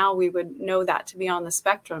 And now we would know that to be on the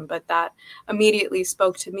spectrum, but that immediately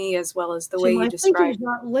spoke to me as well as the way you described. I think it's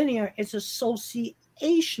not linear, it's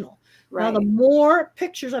associational. Right. Now, the more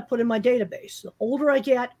pictures I put in my database, the older I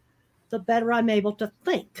get, the better I'm able to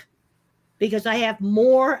think, because I have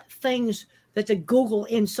more things that the Google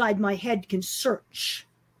inside my head can search.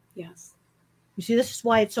 Yes. You see, this is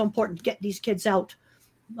why it's so important to get these kids out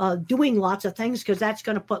doing lots of things, because that's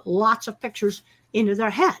going to put lots of pictures into their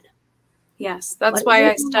head. Yes, that's why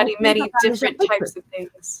I study many different types of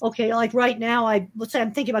things. Okay, like right now, let's say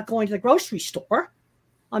I'm thinking about going to the grocery store.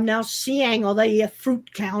 I'm now seeing the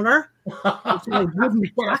fruit counter, wooden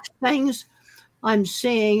box things. I'm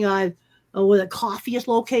seeing where the coffee is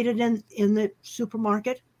located in the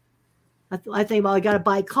supermarket. I think, well, I got to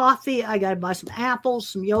buy coffee. I got to buy some apples,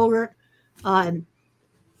 some yogurt. I'm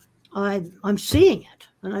seeing it,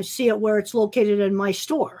 and I see it where it's located in my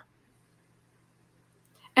store.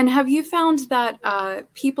 And have you found that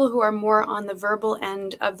people who are more on the verbal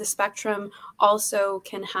end of the spectrum also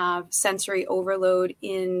can have sensory overload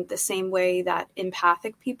in the same way that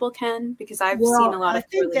empathic people can? Because I've seen a lot of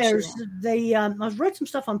correlation. I've read some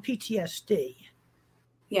stuff on PTSD.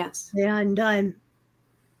 Yes. And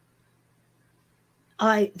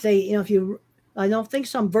I don't think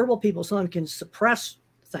some verbal people can suppress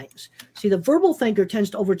things. See, the verbal thinker tends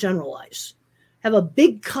to overgeneralize, have a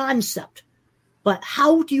big concept, but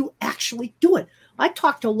how do you actually do it? I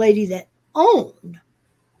talked to a lady that owned a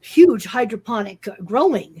huge hydroponic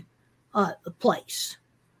growing place.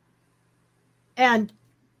 And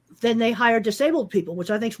then they hired disabled people, which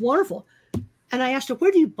I think is wonderful. And I asked her,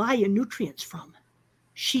 where do you buy your nutrients from?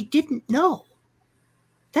 She didn't know.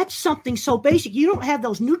 That's something so basic. You don't have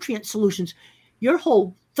those nutrient solutions. Your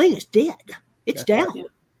whole thing is dead. It's down. Yeah.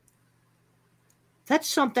 That's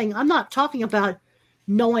something. I'm not talking about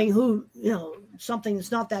knowing who, something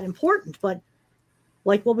that's not that important, but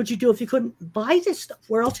like, what would you do if you couldn't buy this stuff?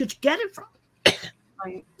 Where else would you get it from?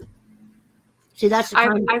 Right. See, that's the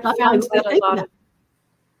kind I've found that a lot of.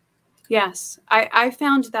 Yes, I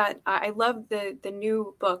found that I love the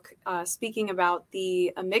new book speaking about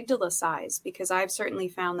the amygdala size, because I've certainly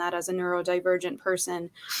found that as a neurodivergent person,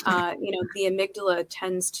 the amygdala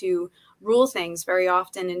tends to rule things very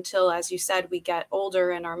often until, as you said, we get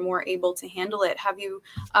older and are more able to handle it. Have you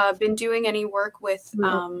been doing any work with,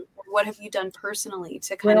 what have you done personally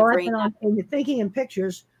to kind of rein that? In the thinking in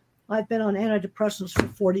pictures, I've been on antidepressants for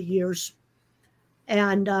 40 years.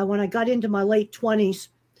 And when I got into my late 20s,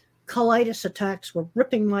 colitis attacks were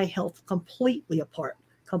ripping my health completely apart,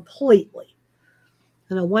 completely.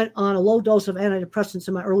 And I went on a low dose of antidepressants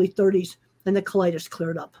in my early 30s, and the colitis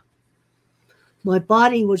cleared up. My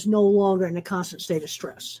body was no longer in a constant state of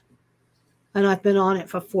stress. And I've been on it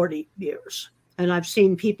for 40 years. And I've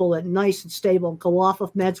seen people that nice and stable go off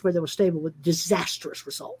of meds where they were stable with disastrous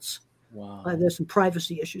results. Wow. There's some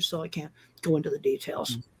privacy issues, so I can't go into the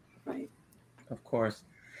details. Right. Of course.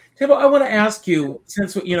 Tibble, I want to ask you,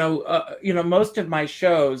 since most of my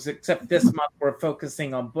shows, except this month, we're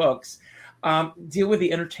focusing on books, deal with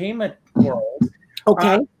the entertainment world.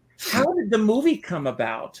 Okay. How did the movie come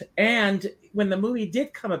about? And when the movie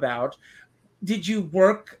did come about, did you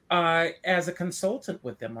work as a consultant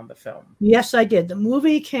with them on the film? Yes, I did. The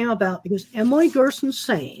movie came about because Emily Gerson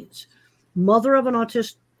Sains, mother of an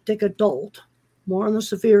autistic adult, more on the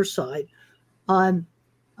severe side,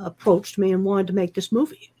 approached me and wanted to make this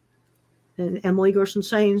movie. And Emily Gerson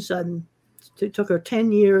Sains, it took her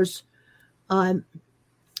 10 years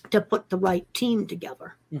to put the right team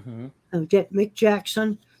together. Mm-hmm. And get Mick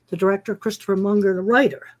Jackson, the director, Christopher Munger, the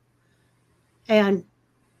writer. And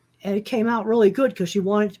it came out really good because she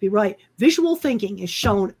wanted it to be right. Visual thinking is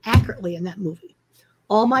shown accurately in that movie.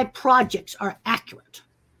 All my projects are accurate.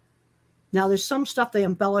 Now, there's some stuff they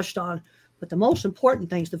embellished on, but the most important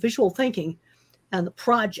things, the visual thinking and the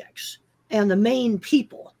projects and the main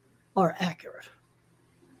people, are accurate.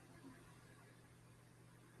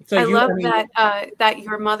 So I love that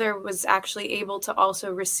your mother was actually able to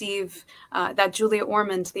also receive that Julia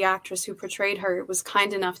Ormond, the actress who portrayed her, was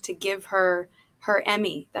kind enough to give her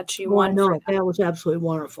Emmy that she won. No, that was absolutely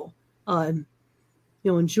wonderful. And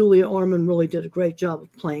Julia Ormond really did a great job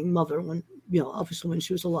of playing mother when, obviously when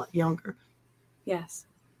she was a lot younger. Yes.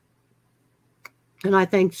 And I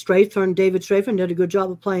think David Strathern did a good job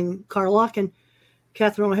of playing Carlock, and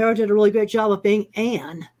Catherine O'Hara did a really great job of being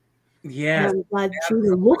Anne. Yes. And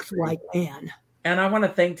Julia looked like Anne. And I want to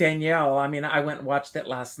thank Danielle. I mean, I went and watched it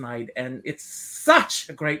last night, and it's such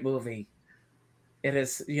a great movie. It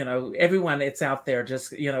is, everyone, it's out there.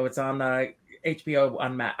 Just, it's on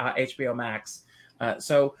HBO Max.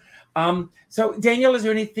 So Danielle, is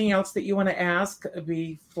there anything else that you want to ask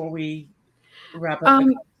before we wrap up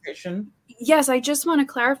the conversation? Yes, I just want to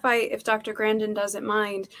clarify, if Dr. Grandin doesn't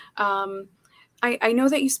mind. I know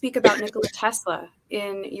that you speak about Nikola Tesla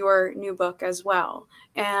in your new book as well.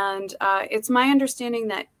 And it's my understanding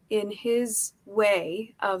that in his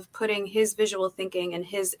way of putting his visual thinking and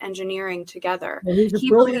his engineering together, he's a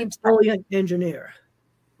brilliant engineer.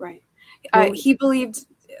 Right. He believed,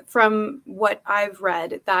 from what I've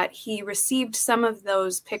read, that he received some of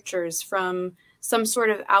those pictures from some sort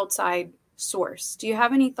of outside source. Do you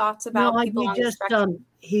have any thoughts about people on the spectrum?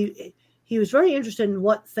 He was very interested in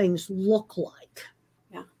what things look like.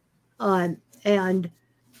 Yeah. And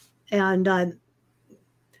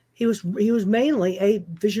he was mainly a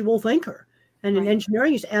visual thinker. And in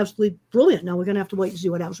engineering, he's absolutely brilliant. Now we're going to have to wait and see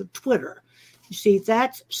what happens with Twitter. You see,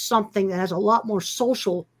 that's something that has a lot more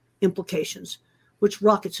social implications, which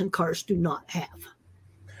rockets and cars do not have.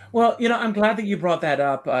 Well, I'm glad that you brought that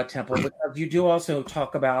up, Temple, because you do also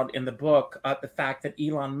talk about in the book the fact that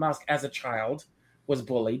Elon Musk, as a child, was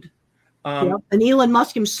bullied. And Elon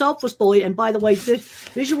Musk himself was bullied. And by the way, this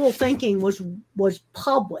visual thinking was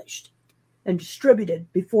published and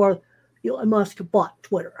distributed before Elon Musk bought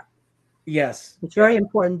Twitter. Yes. It's very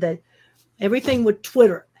important that everything with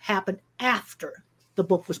Twitter happened after the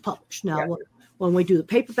book was published. Now, when we do the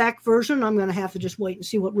paperback version, I'm going to have to just wait and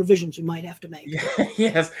see what revisions we might have to make.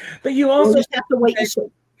 Yes. But you also just have to wait and see.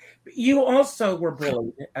 You also were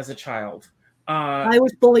bullied as a child. I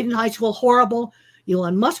was bullied in high school, horrible.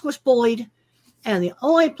 Elon Musk was bullied. And the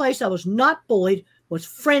only place I was not bullied was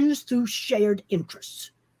friends through shared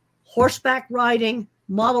interests. Horseback riding,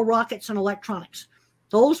 model rockets, and electronics.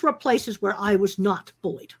 Those were places where I was not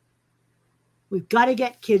bullied. We've got to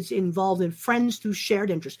get kids involved in friends through shared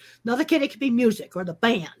interests. Another kid, it could be music or the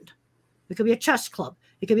band. It could be a chess club.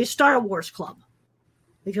 It could be a Star Wars club.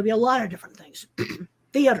 It could be a lot of different things.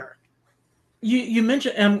 Theater. You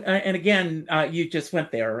mentioned, and again, you just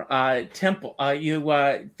went there.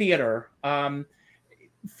 Theater.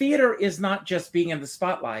 Theater is not just being in the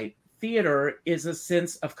spotlight. Theater is a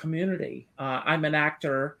sense of community. I'm an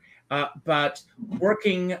actor, but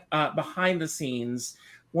working behind the scenes,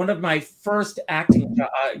 one of my first acting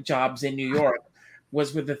jobs in New York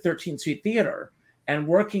was with the 13th Street Theater. And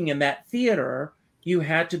working in that theater, you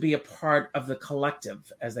had to be a part of the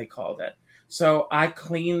collective, as they called it. So I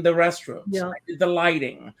cleaned the restrooms. Yeah. I did the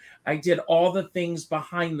lighting. I did all the things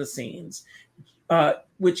behind the scenes,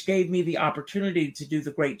 which gave me the opportunity to do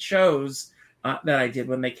the great shows that I did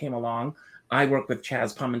when they came along. I worked with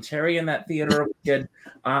Chaz Palminteri in that theater,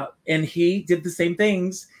 and he did the same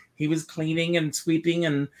things. He was cleaning and sweeping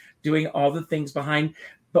and doing all the things behind.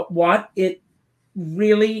 But what it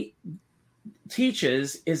really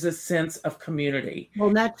teaches is a sense of community.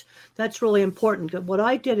 Well, that's really important. What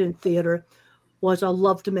I did in theater was I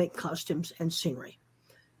loved to make costumes and scenery.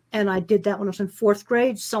 And I did that when I was in 4th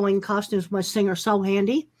grade, sewing costumes with my Singer Sew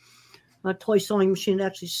Handy. My toy sewing machine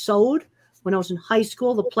actually sewed. When I was in high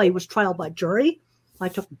school, the play was trial by jury. I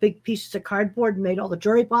took big pieces of cardboard and made all the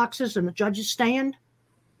jury boxes and the judges stand.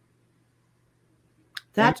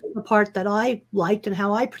 That's the part that I liked and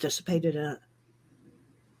how I participated in it.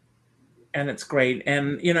 And it's great.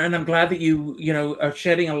 And, and I'm glad that you are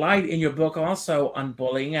shedding a light in your book also on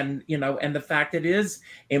bullying and, and the fact it is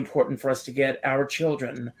important for us to get our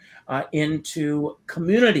children into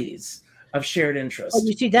communities of shared interest. Oh,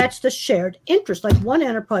 you see, that's the shared interest. Like one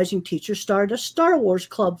enterprising teacher started a Star Wars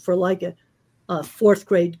club for like a 4th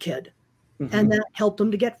grade kid. Mm-hmm. And that helped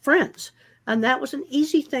them to get friends. And that was an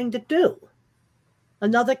easy thing to do.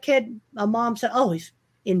 Another kid, a mom said, oh, he's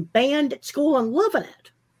in band at school and loving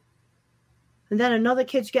it. And then another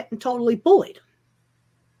kid's getting totally bullied.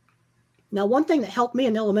 Now, one thing that helped me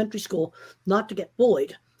in elementary school not to get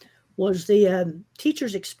bullied was the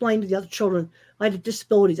teachers explained to the other children I had a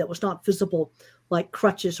disability that was not visible, like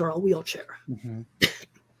crutches or a wheelchair. Mm-hmm.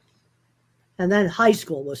 And then high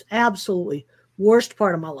school was absolutely worst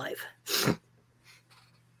part of my life.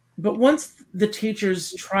 But once the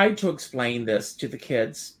teachers tried to explain this to the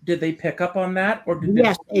kids, did they pick up on that? Or did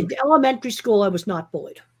yes, in elementary school, I was not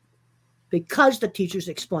bullied because the teachers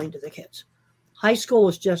explained to the kids. High school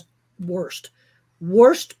was just worst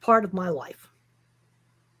part of my life.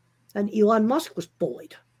 And Elon Musk was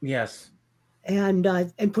bullied. Yes. And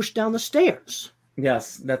pushed down the stairs.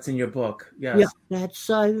 Yes, that's in your book. Yes. Yeah, that's...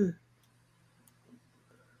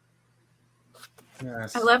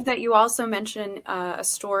 Yes. I love that you also mention a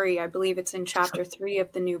story, I believe it's in chapter 3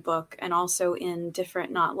 of the new book, and also in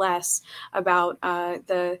Different Not Less, about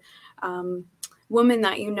the woman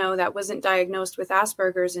that that wasn't diagnosed with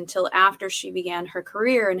Asperger's until after she began her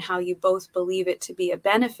career, and how you both believe it to be a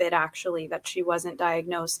benefit, actually, that she wasn't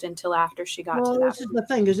diagnosed until after she got to that. This is the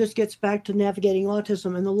thing, because this gets back to navigating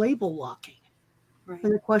autism and the label locking. Right.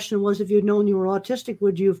 And the question was, if you'd known you were autistic,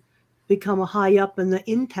 would you have become a high up in the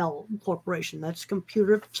Intel Corporation? That's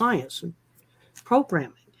computer science and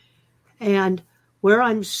programming. And where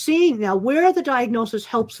I'm seeing now, where the diagnosis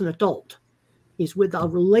helps an adult is with our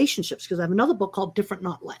relationships, because I have another book called Different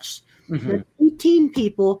Not Less. Mm-hmm. There are 18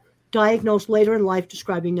 people diagnosed later in life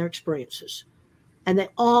describing their experiences, and they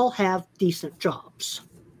all have decent jobs.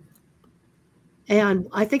 And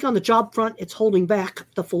I think on the job front, it's holding back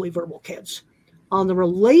the fully verbal kids. On the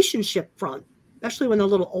relationship front, especially when they're a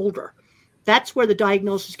little older, that's where the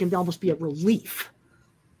diagnosis can almost be a relief,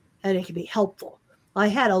 and it can be helpful. I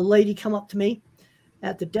had a lady come up to me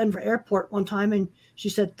at the Denver airport one time, and she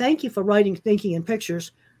said, "Thank you for writing Thinking in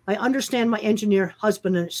Pictures. I understand my engineer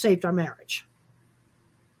husband, and it saved our marriage."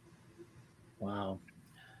 Wow.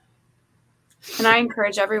 And I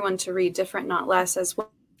encourage everyone to read Different Not Less as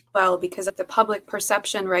well, because of the public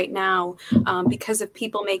perception right now, because of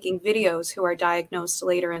people making videos who are diagnosed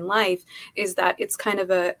later in life, is that it's kind of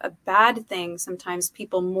a bad thing. Sometimes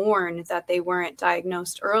people mourn that they weren't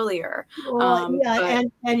diagnosed earlier.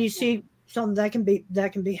 And you see, something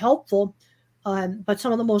that can be helpful. But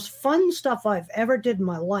some of the most fun stuff I've ever did in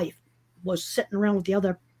my life was sitting around with the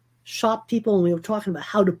other shop people, and we were talking about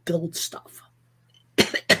how to build stuff.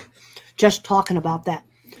 Just talking about that.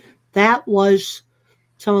 That was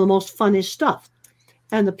some of the most funnest stuff.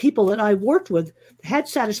 And the people that I worked with had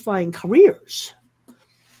satisfying careers.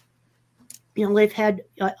 They've had,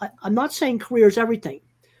 I'm not saying career is everything,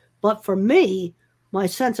 but for me, my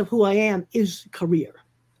sense of who I am is career.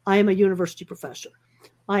 I am a university professor.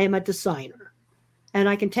 I am a designer. And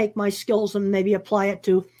I can take my skills and maybe apply it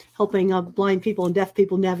to helping blind people and deaf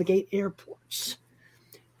people navigate airports,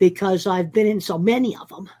 because I've been in so many of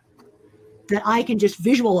them that I can just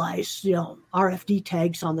visualize, RFD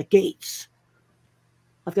tags on the gates.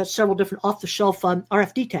 I've got several different off-the-shelf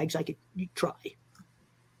RFD tags I could try.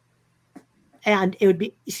 And it would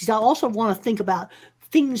be, I also want to think about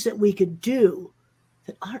things that we could do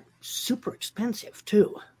that aren't super expensive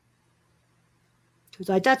too.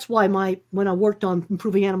 Because that's why when I worked on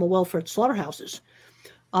improving animal welfare at slaughterhouses,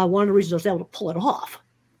 one of the reasons I was able to pull it off,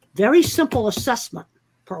 very simple assessment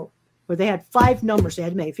where they had 5 numbers they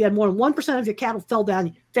had to make. If you had more than 1% of your cattle fell down,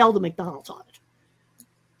 you failed the McDonald's audit.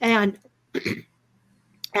 And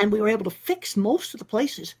we were able to fix most of the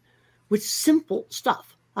places with simple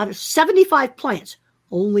stuff. Out of 75 plants,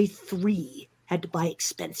 only 3 had to buy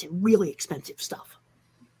really expensive stuff.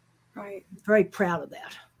 Right. Very proud of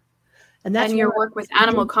that. And your work with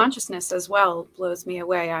animal consciousness as well blows me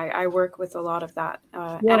away. I work with a lot of that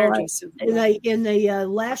energy. In the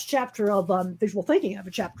last chapter of Visual Thinking, I have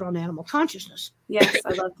a chapter on animal consciousness. Yes,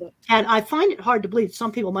 I loved it. And I find it hard to believe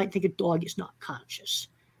some people might think a dog is not conscious.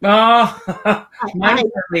 Oh, mine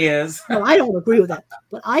certainly is. No, I don't agree with that.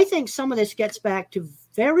 But I think some of this gets back to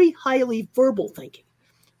very highly verbal thinking.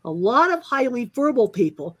 A lot of highly verbal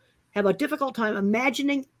people have a difficult time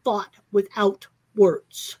imagining thought without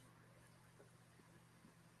words.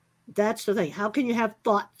 That's the thing. How can you have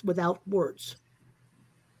thought without words?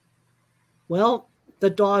 Well, the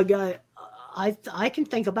dog, I can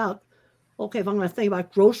think about, okay, if I'm going to think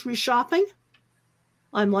about grocery shopping,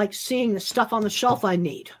 I'm like seeing the stuff on the shelf I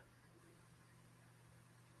need.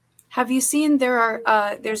 Have you seen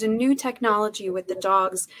there's a new technology with the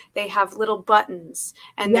dogs? They have little buttons,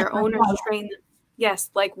 and their owners train them.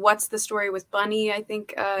 Yes, like What's the Story with Bunny, I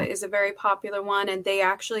think is a very popular one. And they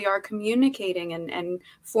actually are communicating and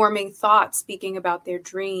forming thoughts, speaking about their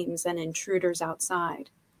dreams and intruders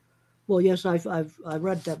outside. Well, yes, I've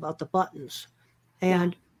read about the buttons.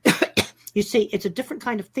 And you see, it's a different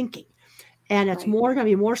kind of thinking. And it's going to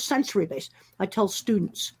be more sensory based. I tell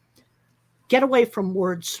students, get away from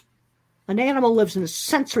words. An animal lives in a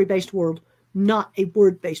sensory based world, not a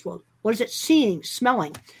word based world. What is it seeing,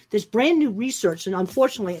 smelling? There's brand new research, and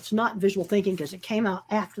unfortunately it's not visual thinking because it came out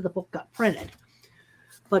after the book got printed.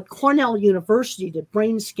 But Cornell University did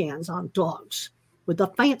brain scans on dogs with the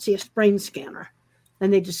fanciest brain scanner.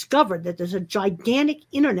 And they discovered that there's a gigantic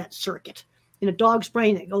internet circuit in a dog's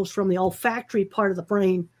brain that goes from the olfactory part of the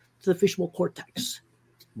brain to the visual cortex.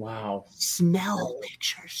 Wow. Smell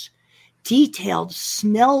pictures. Detailed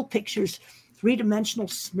smell pictures. 3-dimensional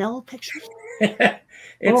smell pictures.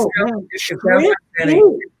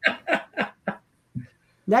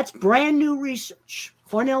 That's brand new research.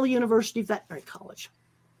 Cornell University Veterinary College.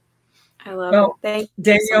 I love it.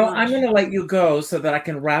 Danielle, so I'm going to let you go so that I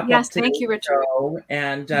can wrap up. Yes, thank you, Richard.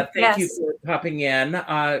 And thank you for popping in.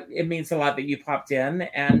 It means a lot that you popped in.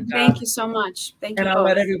 And thank you so much. Thank you. And I'll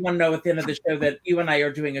let everyone know at the end of the show that you and I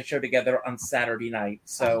are doing a show together on Saturday night.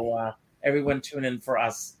 So everyone tune in for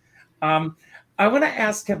us. I want to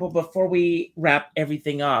ask Temple before we wrap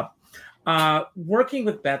everything up. Working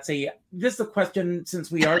with Betsy, this is a question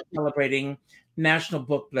since we are celebrating National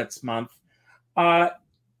Book Blitz Month.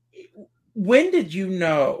 When did you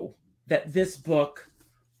know that this book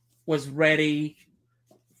was ready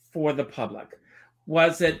for the public?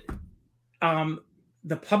 Was it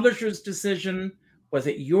the publisher's decision? Was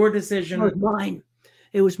it your decision?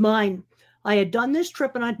 It was mine. I had done this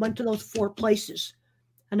trip and I went to those 4 places.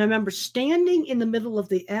 And I remember standing in the middle of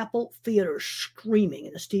the Apple Theater screaming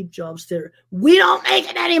in the Steve Jobs Theater, "We don't make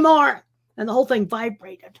it anymore!" And the whole thing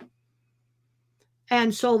vibrated.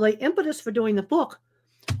 And so the impetus for doing the book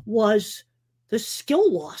was the skill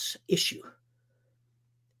loss issue.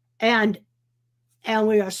 And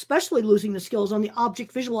we are especially losing the skills on the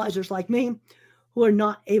object visualizers like me who are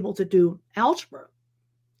not able to do algebra.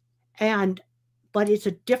 But it's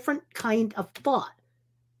a different kind of thought.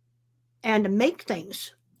 And to make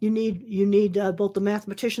things, you need both the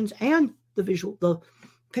mathematicians and the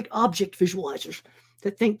object visualizers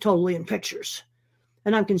that think totally in pictures.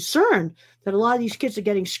 And I'm concerned that a lot of these kids are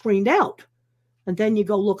getting screened out. And then you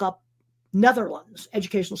go look up Netherlands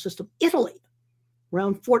educational system, Italy.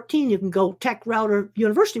 Around 14, you can go tech route or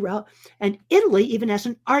university route. And Italy even has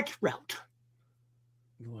an art route.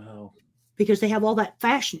 Wow. Because they have all that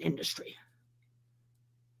fashion industry.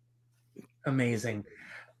 Amazing.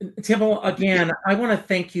 Temple, again, I want to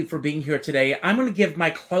thank you for being here today. I'm going to give my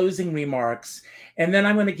closing remarks, and then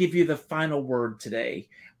I'm going to give you the final word today.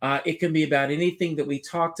 It can be about anything that we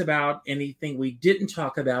talked about, anything we didn't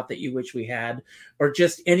talk about that you wish we had, or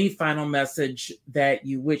just any final message that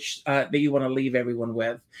you wish that you want to leave everyone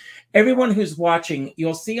with. Everyone who's watching,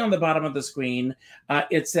 you'll see on the bottom of the screen,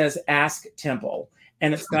 it says Ask Temple,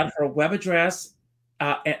 and it's got her web address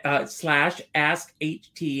 /AskHTML.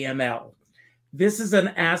 This is an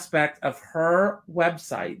aspect of her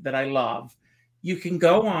website that I love. You can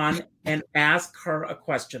go on and ask her a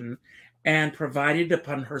question, and provided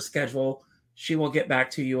upon her schedule, she will get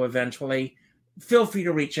back to you eventually. Feel free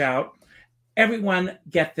to reach out. Everyone,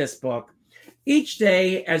 get this book. Each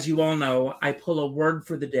day, as you all know, I pull a word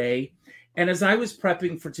for the day. And as I was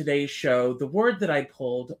prepping for today's show, the word that I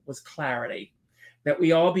pulled was clarity. That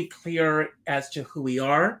we all be clear as to who we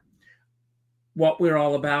are, what we're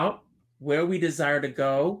all about, where we desire to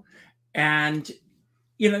go. And,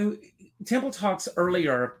 you know, Temple talks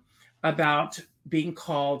earlier about being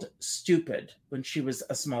called stupid when she was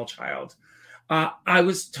a small child. I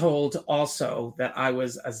was told also that I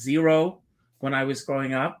was a zero when I was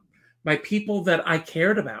growing up by people that I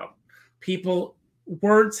cared about.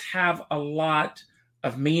 Words have a lot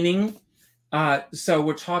of meaning. So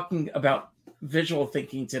we're talking about visual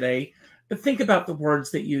thinking today, but think about the words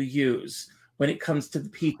that you use when it comes to the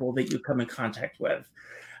people that you come in contact with.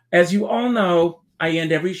 As you all know, I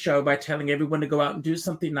end every show by telling everyone to go out and do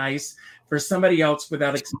something nice for somebody else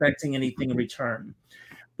without expecting anything in return.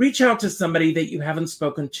 Reach out to somebody that you haven't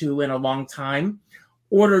spoken to in a long time.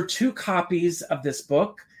 Order 2 copies of this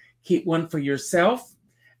book. Keep one for yourself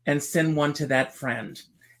and send one to that friend.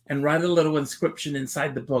 And write a little inscription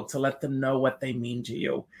inside the book to let them know what they mean to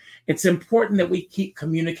you. It's important that we keep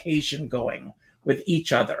communication going with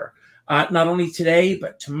each other, not only today,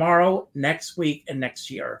 but tomorrow, next week, and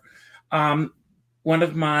next year. One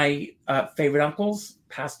of my favorite uncles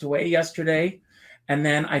passed away yesterday. And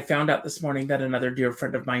then I found out this morning that another dear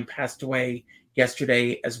friend of mine passed away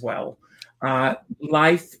yesterday as well.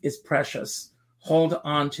 Life is precious. Hold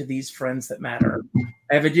on to these friends that matter.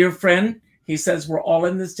 I have a dear friend. He says we're all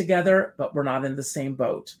in this together, but we're not in the same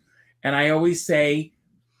boat. And I always say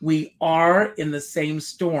we are in the same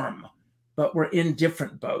storm, but we're in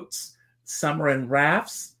different boats. Some are in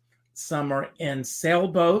rafts. Some are in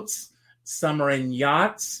sailboats. Some are in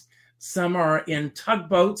yachts. Some are in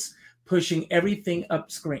tugboats, pushing everything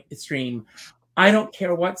upstream. I don't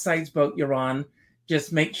care what size boat you're on.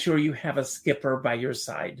 Just make sure you have a skipper by your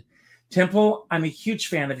side. Temple, I'm a huge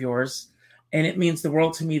fan of yours, and it means the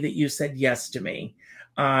world to me that you said yes to me.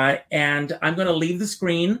 And I'm going to leave the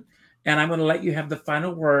screen, and I'm going to let you have the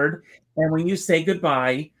final word. And when you say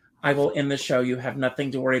goodbye, I will end the show. You have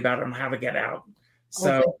nothing to worry about on how to get out.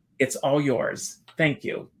 So okay. It's all yours. Thank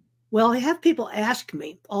you. Well, I have people ask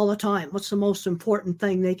me all the time, what's the most important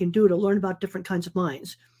thing they can do to learn about different kinds of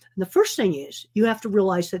minds? And the first thing is you have to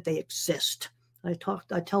realize that they exist. I tell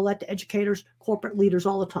that to educators, corporate leaders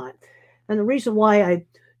all the time. And the reason why I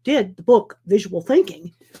did the book, Visual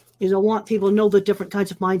Thinking, is I want people to know that different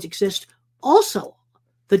kinds of minds exist. Also,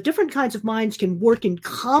 the different kinds of minds can work in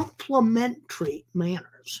complementary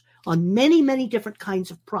manners on many, many different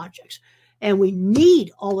kinds of projects. And we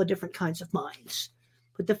need all the different kinds of minds.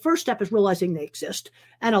 But the first step is realizing they exist.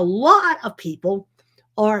 And a lot of people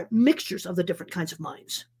are mixtures of the different kinds of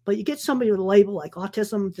minds. But you get somebody with a label like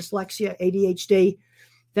autism, dyslexia, ADHD,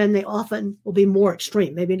 then they often will be more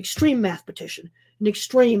extreme. Maybe an extreme mathematician, an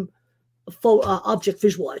extreme object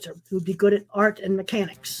visualizer who would be good at art and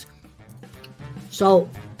mechanics. So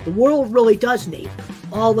the world really does need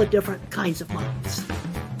all the different kinds of minds.